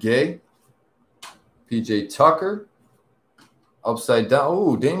 Rudy Gay, PJ Tucker, upside down.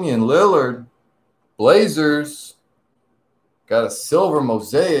 Ooh, Damian Lillard, Blazers. Got a silver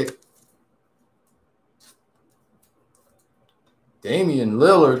mosaic. Damian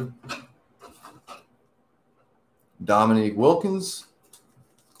Lillard, Dominique Wilkins.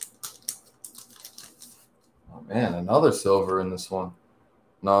 Oh, man, another silver in this one.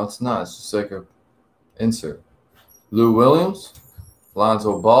 No, it's not. It's just like a insert. Lou Williams,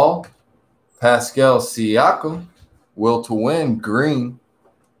 Lonzo Ball, Pascal Siakam, Will to Win, green,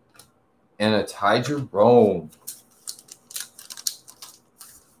 and a Ty Jerome.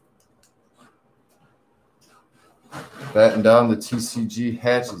 Batting down the TCG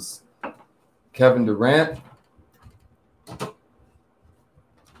hatches. Kevin Durant,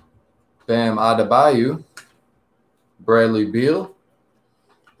 Bam Adebayo, Bradley Beal,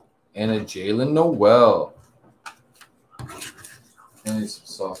 and a Jalen Noel. And some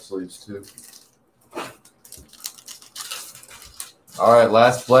soft sleeves too. All right,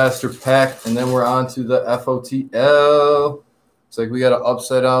 last blaster pack, and then we're on to the FOTL. Looks like we got an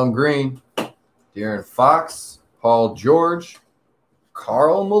upside down green. De'Aaron Fox, Paul George,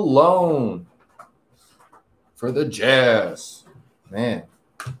 Karl Malone for the Jazz. Man,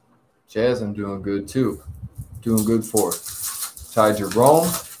 Jazz, I'm doing good too. Doing good for it. Ty Jerome.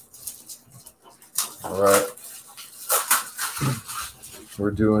 All right.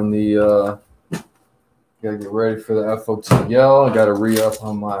 We're doing the gotta get ready for the FOTL. I gotta re-up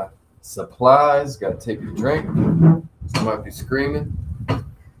on my supplies. Gotta take a drink. Some might be screaming.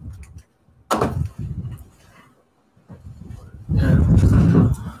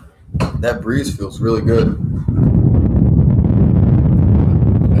 That breeze feels really good.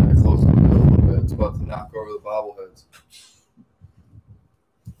 And close it a little bit. It's about to knock over the bobbleheads.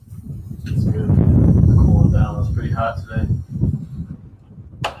 It's good. Cooling down. It's pretty hot today.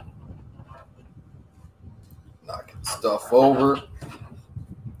 Knocking stuff over.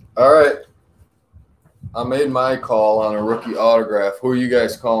 All right. I made my call on a rookie autograph. Who are you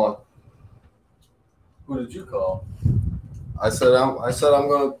guys calling? Who did you call? I said I'm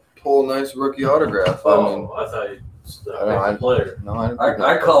going to pull a nice rookie autograph. Oh, I thought you picked a player. No, I didn't.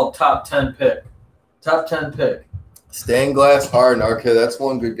 I called top 10 pick. Top 10 pick. Stained glass Harden. Okay, that's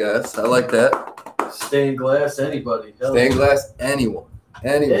one good guess. I like that. Stained glass, anybody. Stained glass, anyone.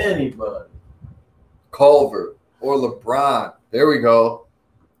 Anybody. Culver or LeBron There we go.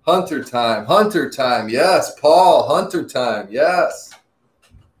 Hunter time. Hunter time. Yes, Paul. Hunter time. Yes.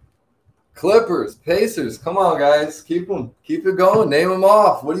 Clippers, Pacers. Come on, guys. Keep them. Keep it going. Name them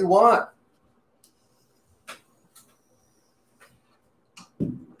off. What do you want?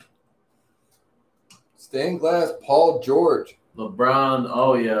 Stained glass, Paul George. LeBron.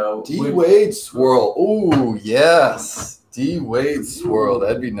 Oh, yeah. D-Wade swirl. Ooh, yes. D-Wade swirl.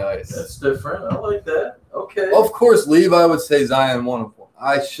 That'd be nice. That's different. I like that. Okay. Of course, Levi would say Zion 1 of 1.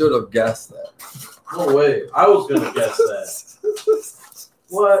 I should have guessed that. No way. I was going to guess that.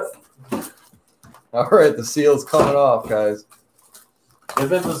 What? All right, the seal's coming off, guys.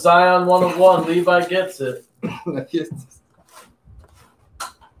 If it's a Zion 1 of 1, Levi gets it.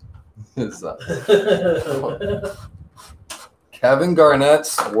 Kevin Garnett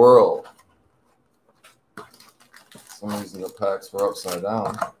swirl. For some reason the packs were upside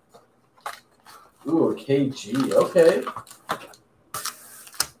down. Ooh, a KG. Okay.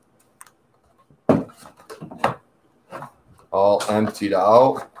 All emptied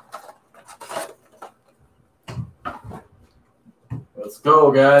out. Let's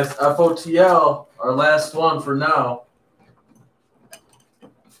go, guys. FOTL, our last one for now.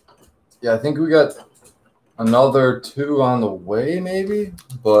 Yeah, I think we got another 2 on the way, maybe.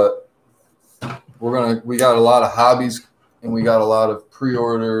 But we got a lot of hobbies, and we got a lot of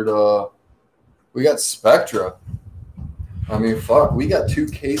pre-ordered. We got Spectra. I mean, fuck, we got 2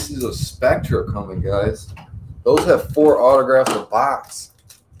 cases of Spectra coming, guys. Those have 4 autographs a box.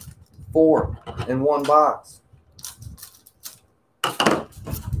 4 in 1 box.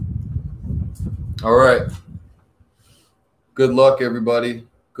 All right. Good luck, everybody.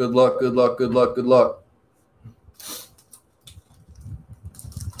 Good luck, good luck, good luck, good luck.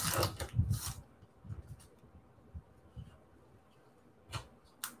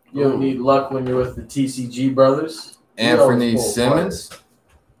 You don't need luck when you're with the TCG brothers. Anthony Simmons,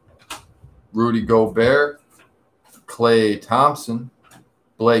 Rudy Gobert, Klay Thompson,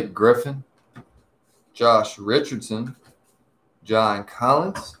 Blake Griffin, Josh Richardson, John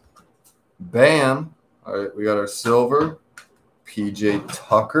Collins, Bam. All right, we got our silver, PJ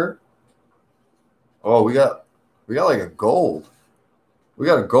Tucker. Oh, we got like a gold. We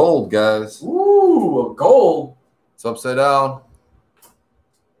got a gold, guys. Ooh, a gold. It's upside down.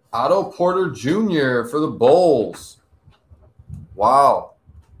 Otto Porter Jr. for the Bulls. Wow.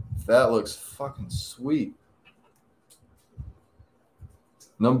 That looks fucking sweet.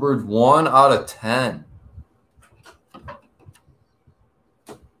 Numbered 1 out of 10.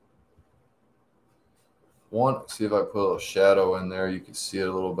 See if I put a little shadow in there, you can see it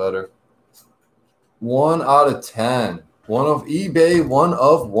a little better. 1 out of 10. 1 of eBay, 1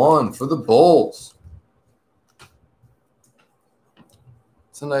 of 1 for the Bulls.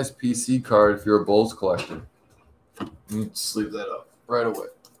 It's a nice PC card if you're a Bulls collector. You can sleeve that up right away.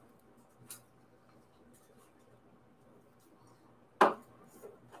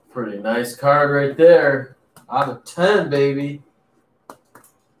 Pretty nice card right there. Out of 10, baby.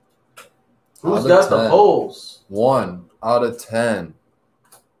 Who's got the Bulls? 1 out of 10.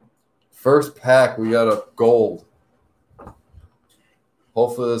 First pack, we got a gold.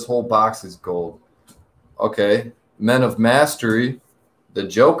 Hopefully this whole box is gold. Okay. Men of Mastery, the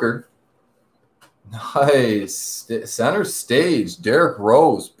Joker. Nice. Center stage, Derrick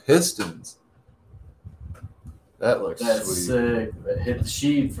Rose, Pistons. That looks That's sweet. Sick. Hit the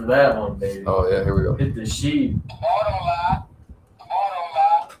sheet for that one, baby. Oh, yeah, here we go. Hit the sheet.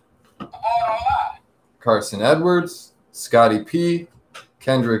 Carson Edwards, Scotty P,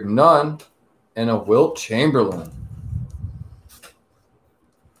 Kendrick Nunn, and a Wilt Chamberlain.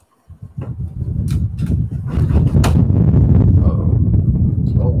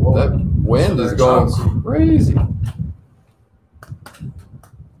 Oh, that wind is going crazy.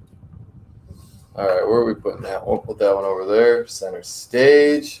 All right, where are we putting that? We'll put that one over there. Center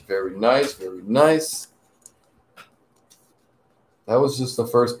stage. Very nice, very nice. That was just the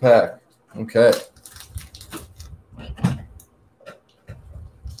first pack. Okay.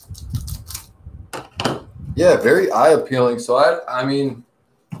 Yeah, very eye-appealing. So, I mean,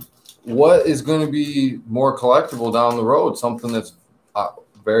 what is going to be more collectible down the road? Something that's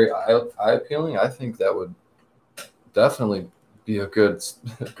very eye-appealing? I think that would definitely be a good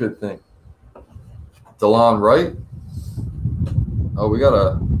thing. DeLon Wright. Oh, we got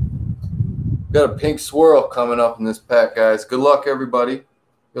a pink swirl coming up in this pack, guys. Good luck, everybody.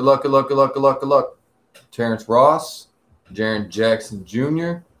 Good luck, good luck, good luck, good luck, good luck. Terrence Ross, Jaren Jackson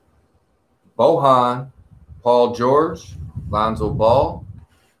Jr., Bohan, Paul George, Lonzo Ball,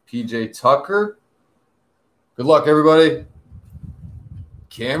 PJ Tucker. Good luck, everybody.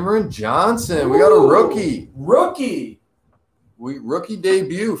 Cameron Johnson. We got a rookie. Rookie. rookie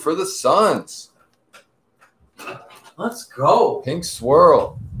debut for the Suns. Let's go. Pink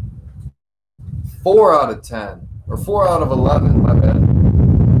swirl. 4 out of 10. Or 4 out of 11, my bad. You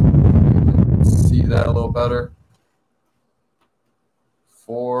can see that a little better.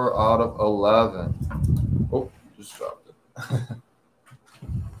 4 out of 11. Oh, just dropped it.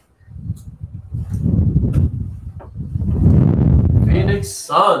 Phoenix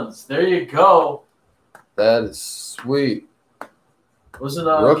Suns. There you go. That is sweet. Wasn't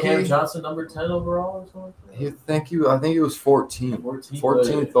Rookie? Cam Johnson number 10 overall or something? I think it was 14. 14th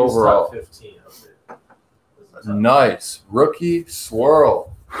He was overall. top 15. Okay. Nice. Rookie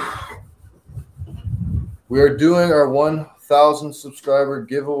swirl. We are doing our 1,000 subscriber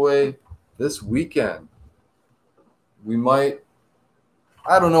giveaway this weekend. We might,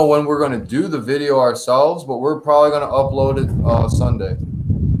 I don't know when we're going to do the video ourselves, but we're probably going to upload it Sunday.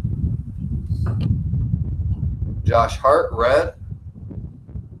 Josh Hart, red.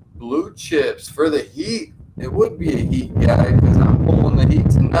 Blue chips for the Heat. It would be a Heat guy because I'm pulling the Heat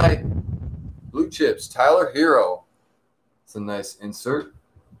tonight. Blue chips, Tyler Hero. It's a nice insert.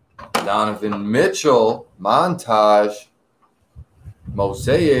 Donovan Mitchell, montage.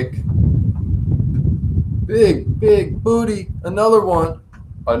 Mosaic. Big, big booty. Another one.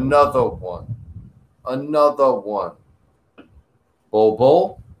 Another one. Another one.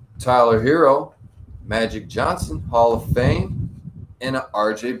 Bull, Tyler Hero. Magic Johnson, Hall of Fame. And an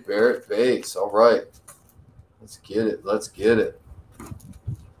RJ Barrett base. All right. Let's get it. Let's get it.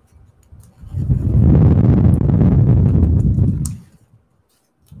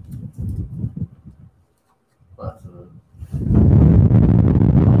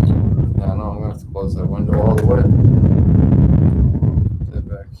 Yeah, no, I'm going to have to close that window all the way. Put that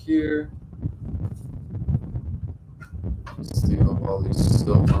back here. Steal up all these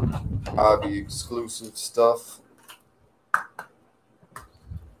silver hobby exclusive stuff.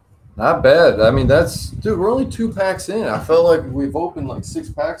 Not bad. I mean, dude, we're only 2 packs in. I felt like we've opened like 6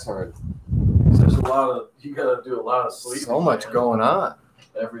 packs already. There's a lot of, you got to do a lot of sleeping. So much going on.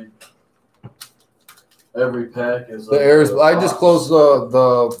 Every pack is. The air is. I just closed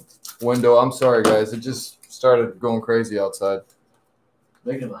the window. I'm sorry, guys. It just started going crazy outside.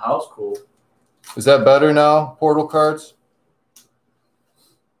 Making the house cool. Is that better now? Portal cards.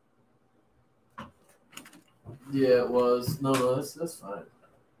 Yeah, it was. No, that's fine.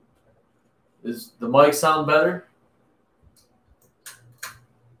 Is the mic sound better?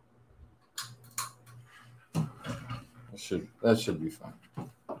 That should be fine.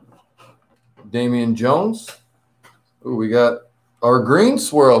 Damian Jones. Ooh, we got our green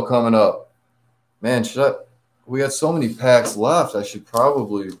swirl coming up. Man, we got so many packs left. I should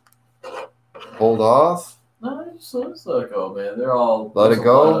probably hold off. No, just let it go, man. They're all. Let it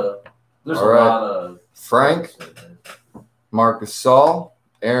go. There's a lot of Frank, Marcus Saul,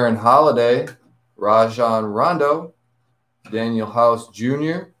 Aaron Holiday, Rajon Rondo, Daniel House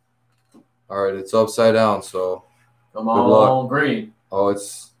Jr. All right, it's upside down, so come on, green. Oh,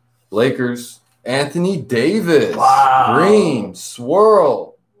 it's Lakers. Anthony Davis. Wow. Green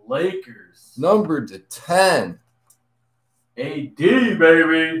swirl. Lakers. Numbered to 10. AD,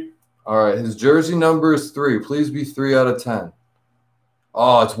 baby. All right, his jersey number is 3. Please be 3 out of 10.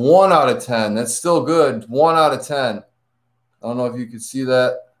 Oh, it's 1 out of 10. That's still good. 1 out of 10. I don't know if you could see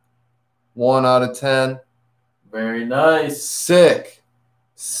that. 1 out of 10. Very nice. Sick.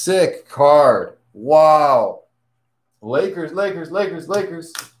 Sick card. Wow. Lakers.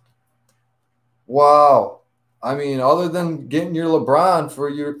 Wow. I mean, other than getting your LeBron for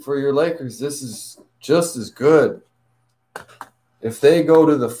your Lakers, this is just as good. If they go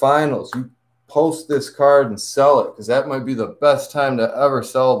to the finals, you post this card and sell it because that might be the best time to ever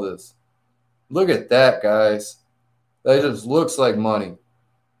sell this. Look at that, guys. That just looks like money.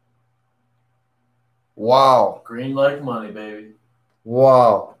 Wow. Green like money, baby.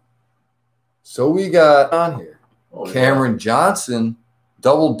 Wow. So we got on here Cameron Johnson.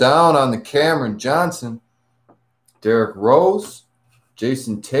 Double down on the Cameron Johnson. Derrick Rose.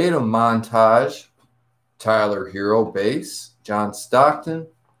 Jason Tatum montage. Tyler Hero base. John Stockton.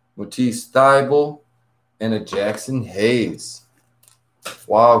 Matisse Thybulle. And a Jackson Hayes.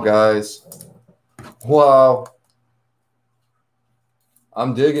 Wow, guys. Wow.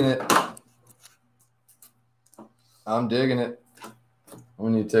 I'm digging it. I'm digging it. I'm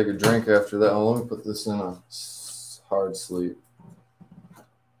going to need to take a drink after that. Oh, let me put this in a hard sleep.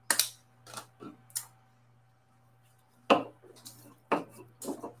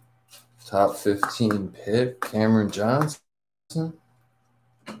 Top 15 pick, Cameron Johnson. I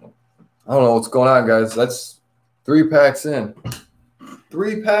don't know what's going on, guys. That's 3 packs in.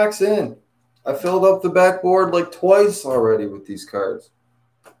 3 packs in. I filled up the backboard like twice already with these cards.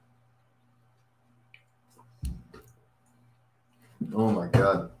 Oh my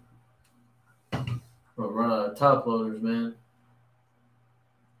god. We'll run out of top loaders, man.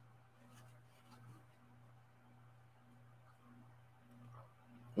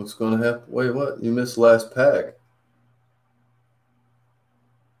 What's going to happen? Wait, what? You missed last pack.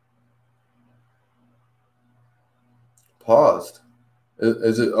 Paused.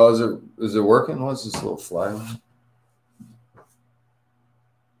 Is it working? What's this little fly on?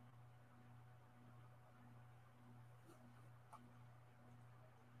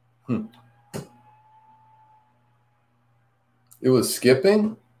 It was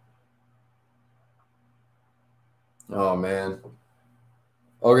skipping? Oh man.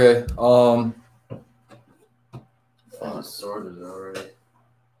 Okay. Sorted already.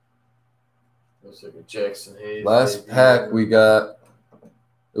 Looks like a Jackson Hayes. Last pack we got.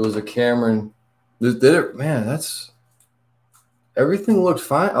 It was a Cameron. Did it? Man, that's. Everything looked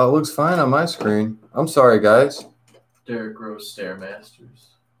fine. Oh, it looks fine on my screen. I'm sorry, guys. Derrick Rose Stairmasters.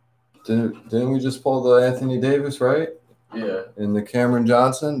 Didn't we just pull the Anthony Davis, right? Yeah. And the Cameron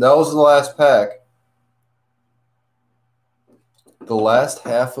Johnson? That was the last pack. The last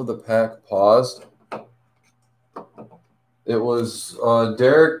half of the pack paused. It was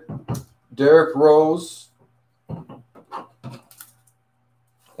Derrick Rose.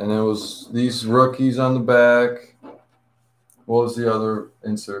 And it was these rookies on the back. What was the other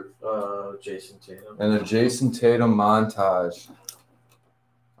insert? Jason Tatum. And a Jason Tatum montage.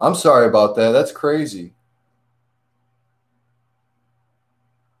 I'm sorry about that. That's crazy.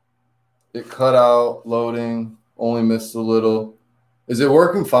 It cut out, loading, only missed a little. Is it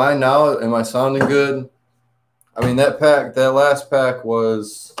working fine now? Am I sounding good? I mean, that last pack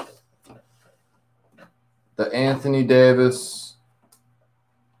was the Anthony Davis,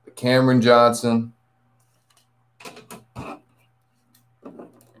 the Cameron Johnson,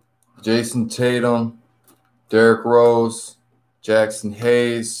 Jason Tatum, Derrick Rose, Jackson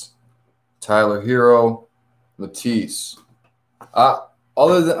Hayes, Tyler Hero, Matisse.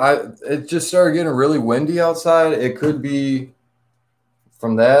 It just started getting really windy outside. It could be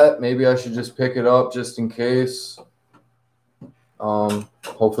from that. Maybe I should just pick it up just in case.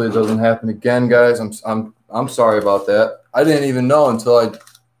 Hopefully it doesn't happen again, guys. I'm sorry about that. I didn't even know until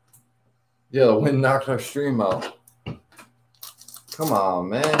the wind knocked our stream out. Come on,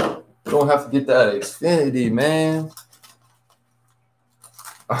 man. You don't have to get that Xfinity, man.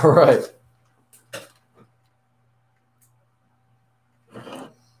 All right.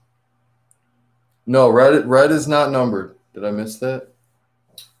 No, red is not numbered. Did I miss that?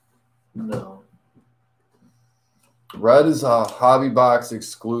 No. Red is a hobby box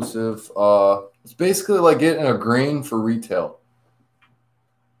exclusive. It's basically like getting a green for retail.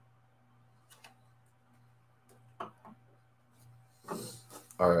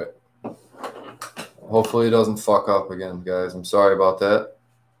 All right. Hopefully it doesn't fuck up again, guys. I'm sorry about that.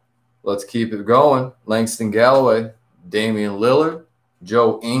 Let's keep it going. Langston Galloway, Damian Lillard,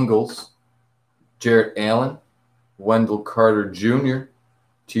 Joe Ingles, Jarrett Allen, Wendell Carter Jr.,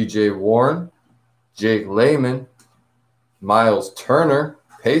 TJ Warren, Jake Layman, Miles Turner,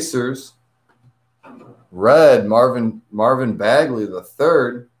 Pacers, red, Marvin Bagley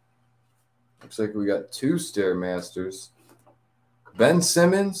III. Looks like we got two Stairmasters. Ben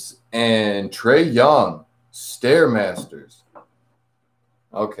Simmons and Trae Young, Stairmasters.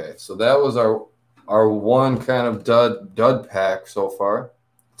 Okay, so that was our one kind of dud pack so far.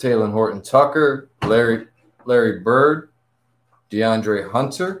 Taylor Horton Tucker, Larry Bird, DeAndre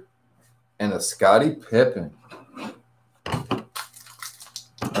Hunter, and a Scottie Pippen. I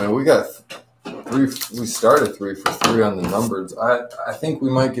mean, we got three. We started 3 for 3 on the numbered. I think we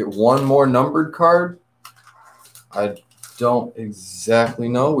might get one more numbered card. I don't exactly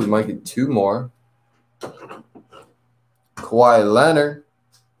know. We might get 2 more. Kawhi Leonard,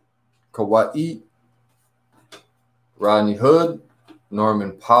 Kawhi, Rodney Hood,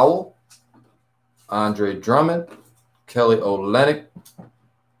 Norman Powell, Andre Drummond, Kelly Olynyk,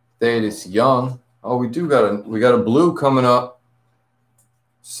 Thaddeus Young. Oh, we got a blue coming up.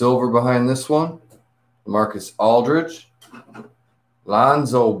 Silver behind this one. Marcus Aldridge,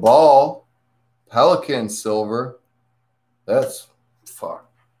 Lonzo Ball, Pelican silver. That's fuck.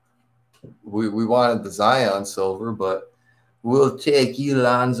 We wanted the Zion silver, but we'll take you,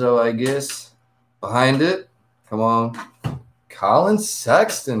 Lonzo, I guess. Behind it, come on. Colin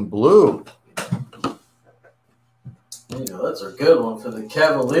Sexton, blue. Yeah, that's a good one for the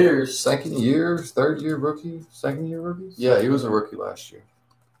Cavaliers. Third year rookie? Second year rookie? Yeah, he was a rookie last year.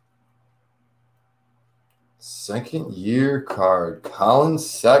 Second year card, Colin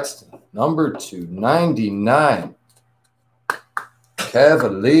Sexton. Number 299.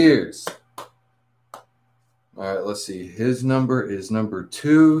 Cavaliers. All right, let's see. His number is number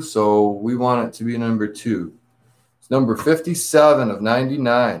 2, so we want it to be number 2. It's number 57 of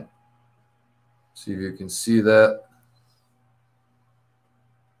 99. See if you can see that.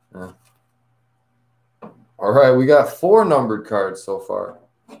 Yeah. All right, we got 4 numbered cards so far.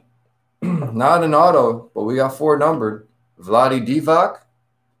 Not an auto, but we got 4 numbered. Vlade Divac.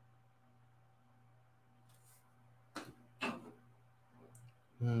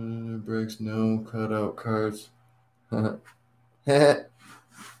 Breaks no cutout cards.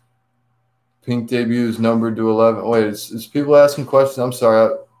 Pink debuts numbered to 11. Wait, is people asking questions? I'm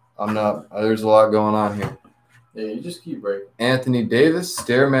sorry. I'm not. There's a lot going on here. Yeah, you just keep breaking. Anthony Davis,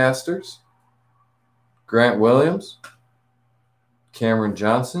 Stairmasters. Grant Williams. Cameron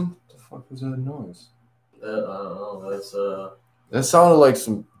Johnson. What the fuck was that noise? I don't know. That's That sounded like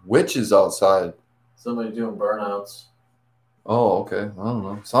some witches outside. somebody doing burnouts. Oh, okay. I don't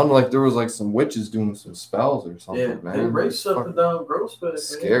know. Sounded like there was like some witches doing some spells or something, Yeah, man. they race up and down gross back.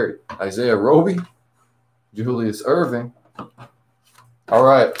 Scary. Isaiah Roby, Julius Irving. All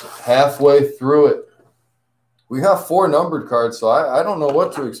right, halfway through it. We have 4 numbered cards, so I don't know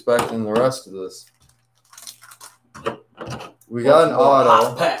what to expect in the rest of this. We got an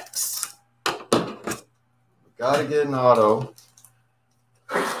auto. Packs. Got to get an auto.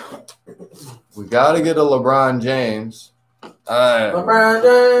 We got to get a LeBron James. LeBron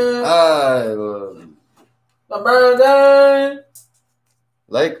James. LeBron James.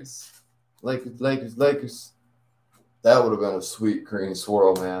 Lakers. That would have been a sweet green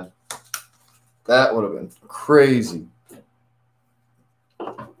swirl, man. That would have been crazy.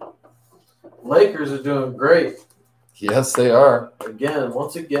 Lakers are doing great. Yes, they are.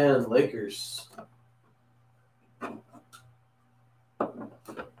 Once again, Lakers.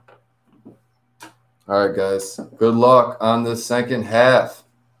 All right, guys. Good luck on the second half.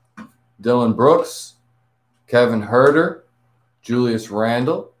 Dylan Brooks, Kevin Herter, Julius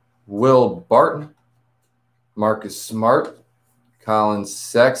Randle, Will Barton, Marcus Smart, Colin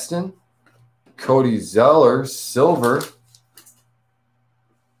Sexton, Cody Zeller, silver,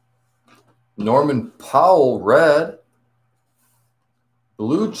 Norman Powell, red,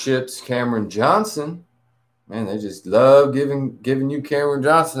 blue chips, Cameron Johnson. Man, they just love giving you Cameron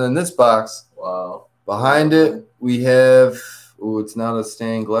Johnson in this box. Wow. Behind it, we have, it's not a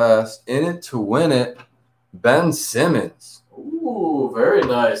stained glass. In it to win it, Ben Simmons. Ooh, very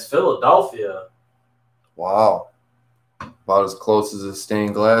nice. Philadelphia. Wow. About as close as a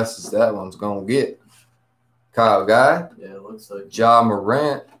stained glass as that one's going to get. Kyle Guy. Yeah, it looks like. Ja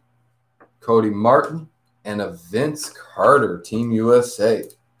Morant, Cody Martin, and a Vince Carter, Team USA.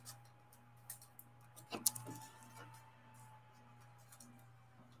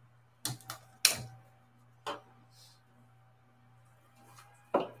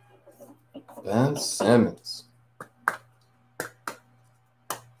 Ben Simmons.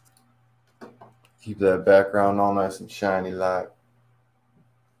 Keep that background all nice and shiny like.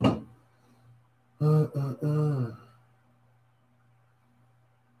 What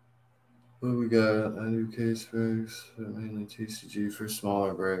we got? I do case breaks, mainly TCG for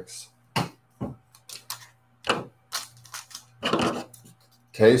smaller breaks.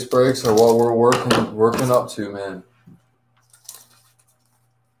 Case breaks are what we're working up to, man.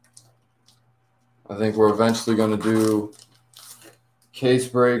 I think we're eventually going to do case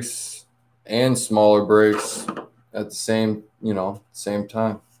breaks and smaller breaks at the same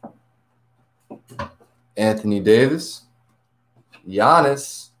time. Anthony Davis,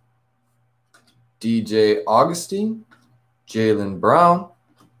 Giannis, DJ Augustine, Jaylen Brown,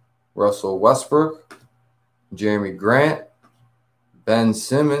 Russell Westbrook, Jeremy Grant, Ben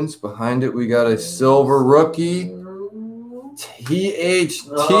Simmons. Behind it, we got a silver rookie.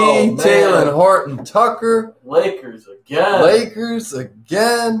 THT, Taylor Horton Tucker. Lakers again.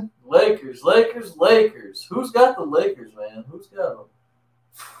 Lakers. Who's got the Lakers, man? Who's got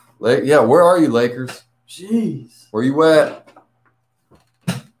them? Yeah, where are you, Lakers? Jeez. Where you at?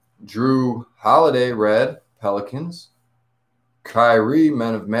 Drew Holiday, red, Pelicans. Kyrie,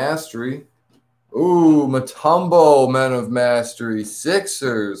 Men of Mastery. Ooh, Mutombo, Men of Mastery,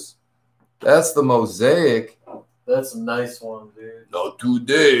 Sixers. That's the Mosaic. That's a nice one, dude. Not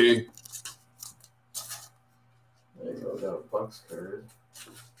today. There you go. Got a Bucks card.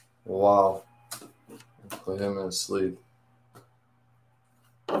 Wow. Put him in his sleep.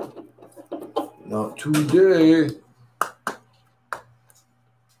 Not today.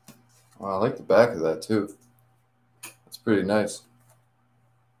 Wow, I like the back of that too. That's pretty nice.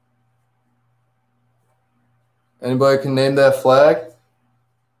 Anybody can name that flag?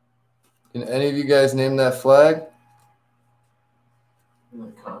 Can any of you guys name that flag? In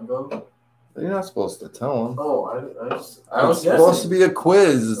the Congo? You're not supposed to tell them. Oh, I It's was supposed to be a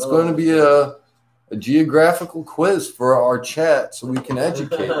quiz. It's going to be a geographical quiz for our chat so we can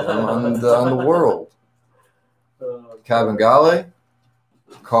educate them on the world. Kabengele,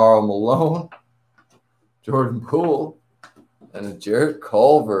 Karl Malone, Jordan Poole, and Jarrett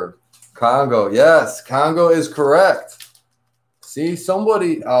Culver. Congo. Yes, Congo is correct. See,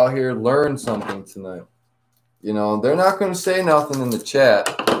 somebody out here learned something tonight. You know, they're not going to say nothing in the chat.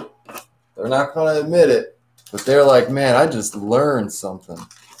 They're not going to admit it. But they're like, man, I just learned something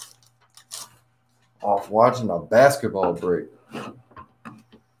off watching a basketball break.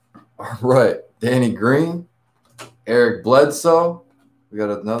 All right. Danny Green, Eric Bledsoe. We got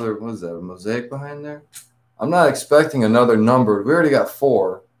another, what is that, a Mosaic behind there? I'm not expecting another number. We already got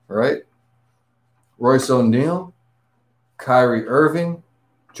 4, right? Royce O'Neal, Kyrie Irving,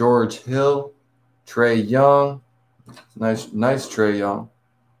 George Hill, Trae Young. Nice Trae Young.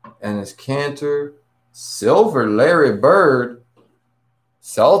 And his Cantor, Silver Larry Bird,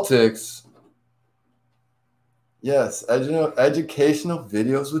 Celtics. Yes, educational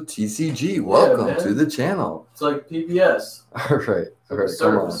videos with TCG. Welcome to the channel. It's like PBS. All right,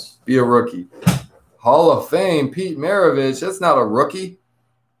 come on. Be a rookie. Hall of Fame, Pete Maravich. That's not a rookie.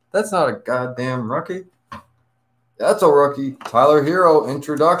 That's not a goddamn rookie. That's a rookie. Tyler Hero,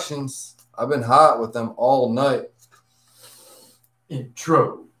 introductions. I've been hot with them all night.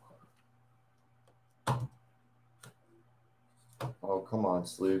 Intro. Oh, come on,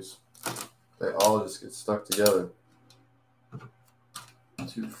 sleeves. They all just get stuck together.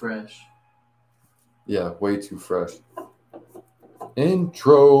 Too fresh. Yeah, way too fresh.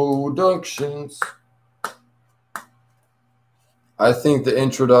 Introductions. I think the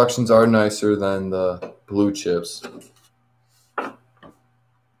introductions are nicer than the blue chips.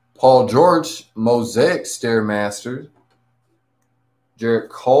 Paul George, Mosaic Stairmaster.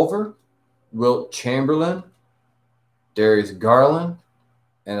 Jarrett Culver, Wilt Chamberlain, Darius Garland,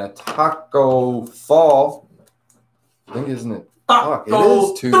 and a Taco Fall. I think, isn't it? Fuck, it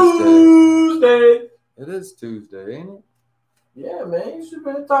is Tuesday. It is Tuesday, ain't it? Yeah, man. You should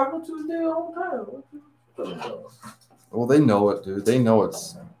have been Taco Tuesday the whole time. Well, they know it, dude. They know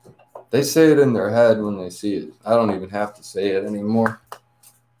it's. They say it in their head when they see it. I don't even have to say it anymore.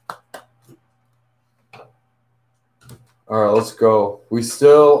 All right, let's go. We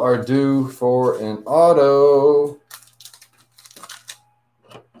still are due for an auto.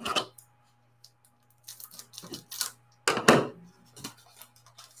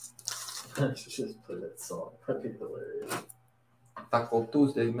 I should just play that song. That'd be hilarious. Taco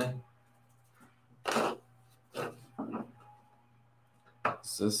Tuesday, man.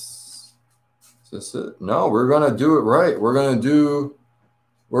 Is this it? No, we're gonna do it right. We're gonna do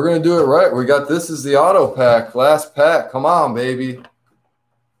it right. We got this is the auto pack, last pack. Come on, baby.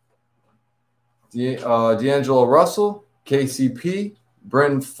 D'Angelo Russell, KCP,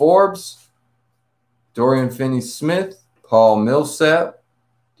 Brenton Forbes, Dorian Finney-Smith, Paul Millsap,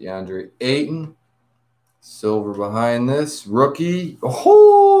 DeAndre Ayton, silver behind this, rookie.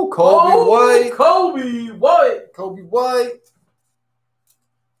 Oh, Kobe White.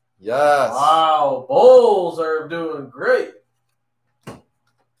 Yes. Wow, Bulls are doing great.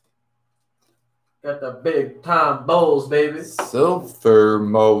 Got the big time Bulls, baby. Silver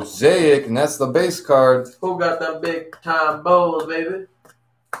Mosaic, and that's the base card. Who got the big time Bulls, baby?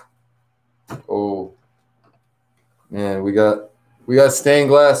 Oh, man, we got stained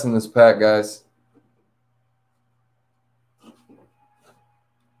glass in this pack, guys.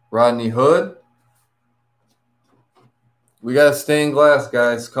 Rodney Hood. We got stained glass,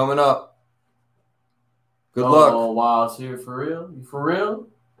 guys, coming up. Good luck. Oh, wow. So you're for real? You for real?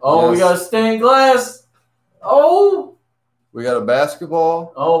 Oh, Yes. We got stained glass. Oh. We got a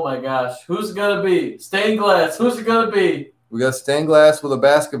basketball. Oh, my gosh. Who's it going to be? Stained glass. Who's it going to be? We got stained glass with a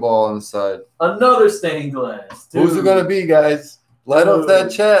basketball on the side. Another stained glass. Dude. Who's it going to be, guys? Light up that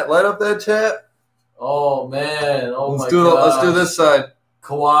chat. Light up that chat. Oh, man. Oh, Let's do this side.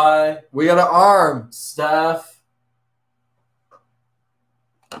 Kawhi. We got an arm. Steph.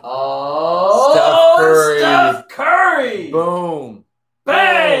 Oh, Steph Curry. Boom.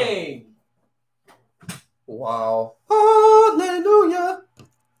 Bang. Wow. Hallelujah.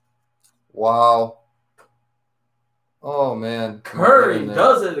 Wow. Oh, man. Curry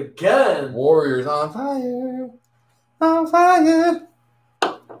does it again. Warriors on fire. On fire.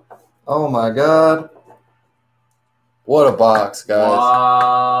 Oh, my God. What a box, guys.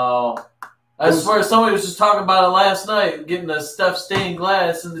 Wow. I swear somebody was just talking about it last night, getting the Steph stained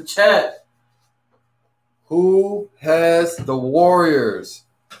glass in the chat. Who has the Warriors?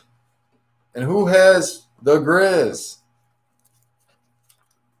 And who has the Grizz?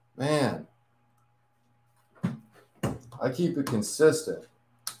 Man, I keep it consistent.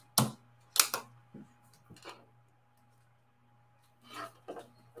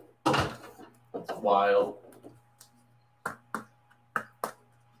 Wild.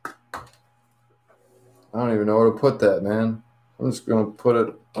 I don't even know where to put that, man. I'm just going to put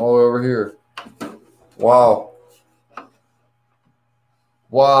it all over here. Wow.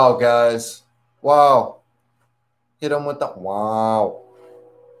 Wow, guys. Wow. Hit him with the wow.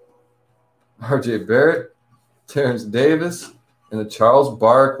 RJ Barrett, Terrence Davis, and the Charles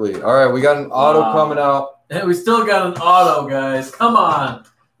Barkley. All right, we got an auto coming out. And we still got an auto, guys. Come on.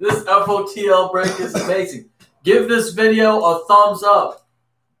 This FOTL break is amazing. Give this video a thumbs up.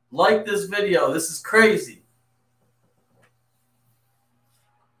 Like this video. This is crazy.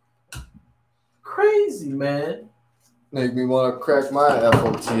 Crazy, man. Make me want to crack my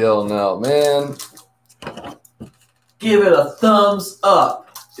FOTL now, man. Give it a thumbs up.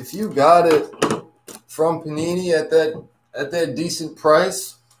 If you got it from Panini at that decent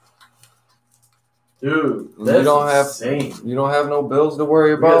price, dude, that's insane. You don't have no bills to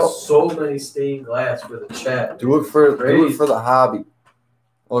worry We got about. so many stained glass for the chat. Do it for the hobby.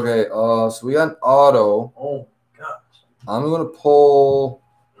 Okay, so we got an auto. Oh gosh. I'm gonna pull.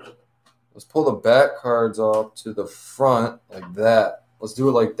 Let's pull the back cards off to the front like that. Let's do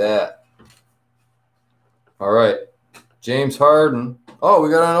it like that. All right, James Harden. Oh, we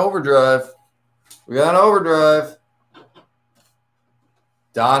got an overdrive.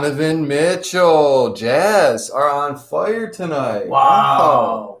 Donovan Mitchell. Jazz are on fire tonight.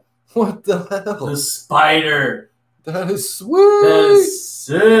 Wow. What the hell? The spider. That is sweet. That is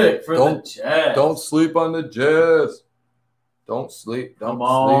sick for the Jazz. Don't sleep on the Jazz. Don't sleep. Come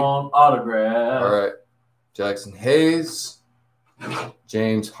on, autograph. All right. Jackson Hayes,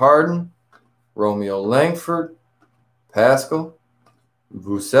 James Harden, Romeo Langford, Pascal,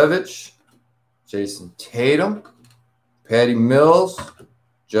 Vucevic, Jason Tatum, Patty Mills,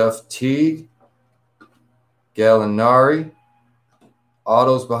 Jeff Teague, Gallinari.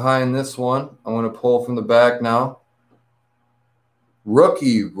 Autos behind this one. I'm going to pull from the back now.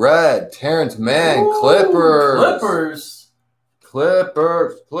 Rookie, red, Terrence Mann, Clippers.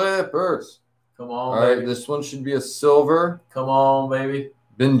 Clippers. Come on, all baby. right, this one should be a silver. Come on, baby.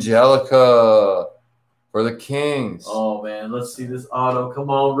 Bingelica for the Kings. Oh, man, let's see this auto. Come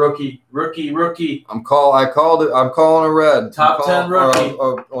on, rookie. I called it. I'm calling a red. Top 10 rookie.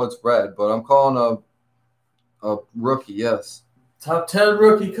 Oh, it's red, but I'm calling a rookie, yes. Top 10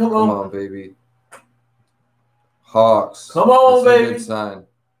 rookie, come on. Come on, baby. Hawks. Come on, that's baby. A good sign.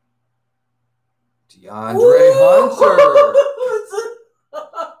 DeAndre Hunter.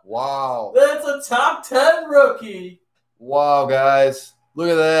 Wow. That's a top 10 rookie. Wow, guys. Look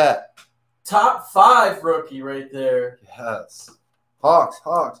at that. Top 5 rookie right there. Yes. Hawks.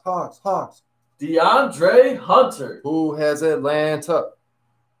 DeAndre Hunter. Who has Atlanta?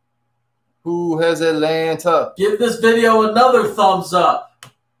 Give this video another thumbs up.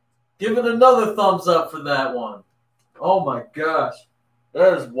 Give it another thumbs up for that one. Oh my gosh.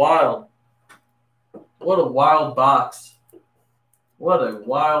 That is wild. What a wild box. What a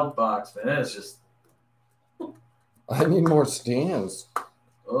wild box, man. That's just... I need more stands.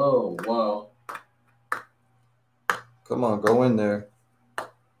 Oh, wow. Come on, go in there.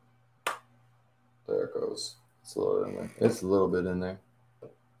 There it goes. It's a little in there. It's a little bit in there.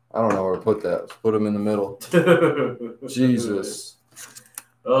 I don't know where to put that. Let's put them in the middle. Jesus.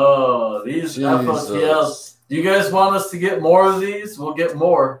 Oh, these FOTLs. Do you guys want us to get more of these? We'll get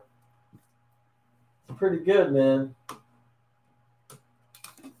more. It's pretty good, man.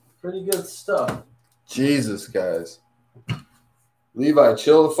 Pretty good stuff. Jesus, guys. Levi,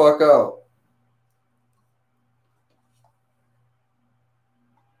 chill the fuck out.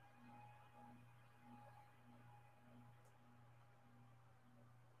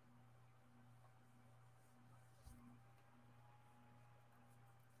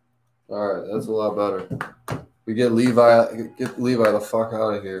 All right, that's a lot better. We get Levi the fuck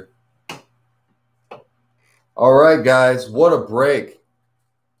out of here. All right, guys, what a break.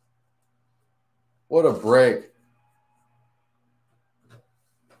 What a break.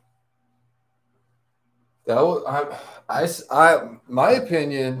 That was my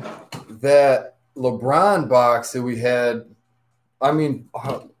opinion, that LeBron box that we had, I mean,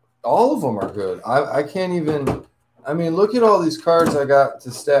 all of them are good. I can't even, I mean, look at all these cards I got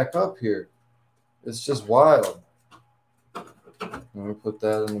to stack up here. It's just wild. Let me put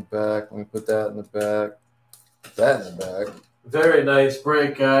that in the back. Let me put that in the back. That in the back. Very nice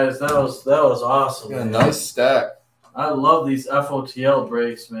break, guys. That was awesome. Yeah, nice stack. I love these FOTL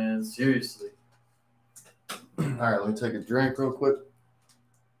breaks, man. Seriously. All right, let me take a drink real quick.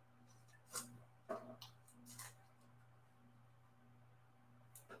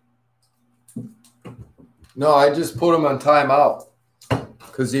 No, I just put him on timeout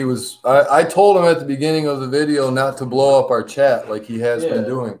because he was. I told him at the beginning of the video not to blow up our chat like he has been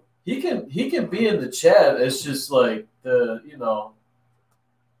doing. He can be in the chat. It's just like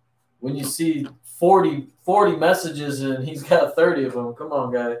when you see 40 messages and he's got 30 of them. Come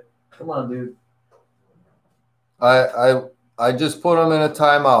on, guy. Come on, dude. I just put him in a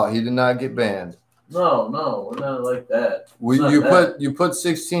timeout. He did not get banned. No, we're not like that. You put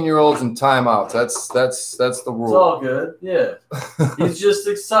 16-year-olds in timeouts. That's the rule. It's all good. Yeah. He's just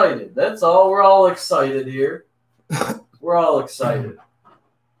excited. That's all. We're all excited here. We're all excited.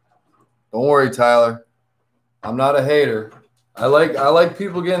 Don't worry, Tyler. I'm not a hater. I like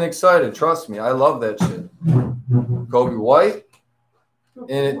people getting excited. Trust me. I love that shit. Kobe White,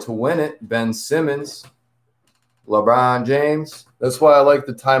 in it to win it. Ben Simmons, LeBron James. That's why I like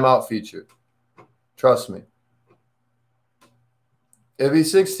the timeout feature. Trust me. If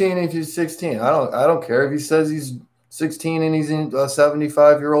he's 16, if he's 16, I don't care. If he says he's 16 and he's a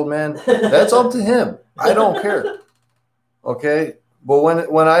 75-year-old man, that's up to him. I don't care. Okay? But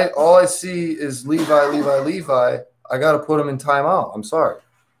when all I see is Levi, I got to put him in timeout. I'm sorry.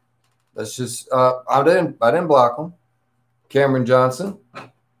 That's just I didn't block him. Cameron Johnson,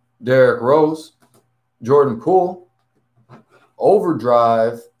 Derrick Rose, Jordan Poole,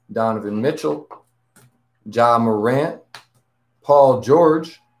 Overdrive, Donovan Mitchell, John Morant, Paul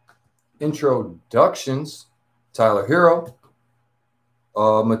George, introductions, Tyler Hero,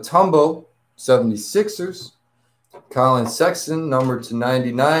 Mutombo, 76ers, Colin Sexton, number to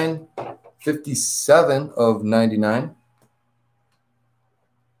 99, 57 of 99.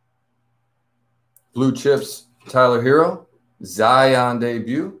 Blue Chips, Tyler Hero, Zion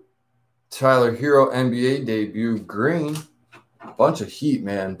debut, Tyler Hero NBA debut, green. Bunch of heat,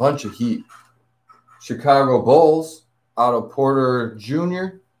 man, bunch of heat. Chicago Bulls, Otto Porter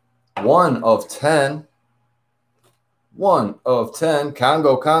Jr., 1 of 10. 1 of 10.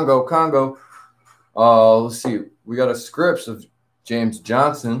 Congo. Let's see. We got a scripts of James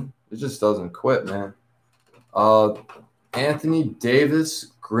Johnson. It just doesn't quit, man. Anthony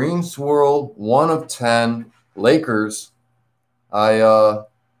Davis, green swirl, 1 of 10. Lakers. I don't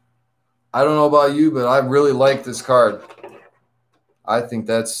know about you, but I really like this card. I think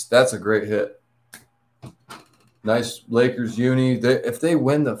that's a great hit. Nice Lakers uni. If they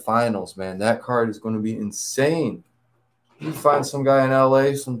win the finals, man, that card is going to be insane. You find some guy in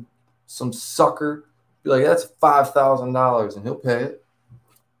LA, some sucker, be like, that's $5,000, and he'll pay it.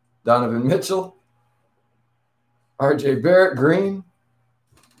 Donovan Mitchell, RJ Barrett, green.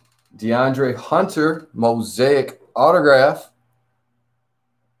 DeAndre Hunter, Mosaic autograph.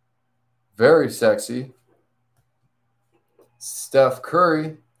 Very sexy. Steph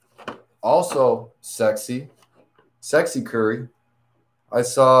Curry, also sexy. Sexy Curry. I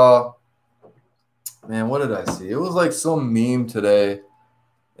saw, man, what did I see? It was like some meme today,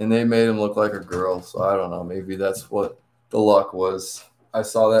 and they made him look like a girl. So I don't know. Maybe that's what the luck was. I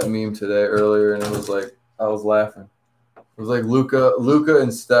saw that meme today earlier, and it was like, I was laughing. It was like Luka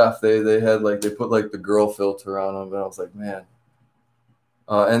and Steph. They put like the girl filter on them, and I was like, man.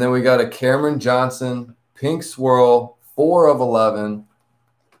 And then we got a Cameron Johnson pink swirl, 4 of 11.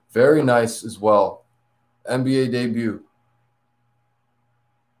 Very nice as well. NBA debut.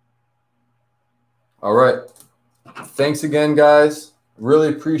 All right. Thanks again, guys. Really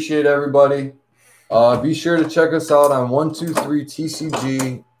appreciate everybody. Be sure to check us out on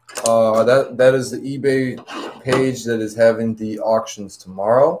 123TCG. That is the eBay page that is having the auctions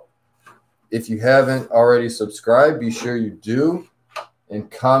tomorrow. If you haven't already subscribed, be sure you do. And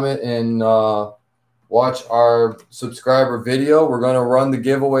comment and watch our subscriber video. We're going to run the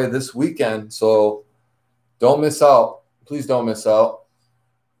giveaway this weekend, so don't miss out. Please don't miss out.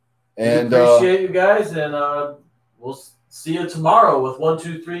 And we appreciate you guys, and we'll see you tomorrow with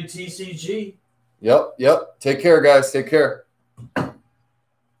 123 TCG. Yep. Take care, guys. Take care.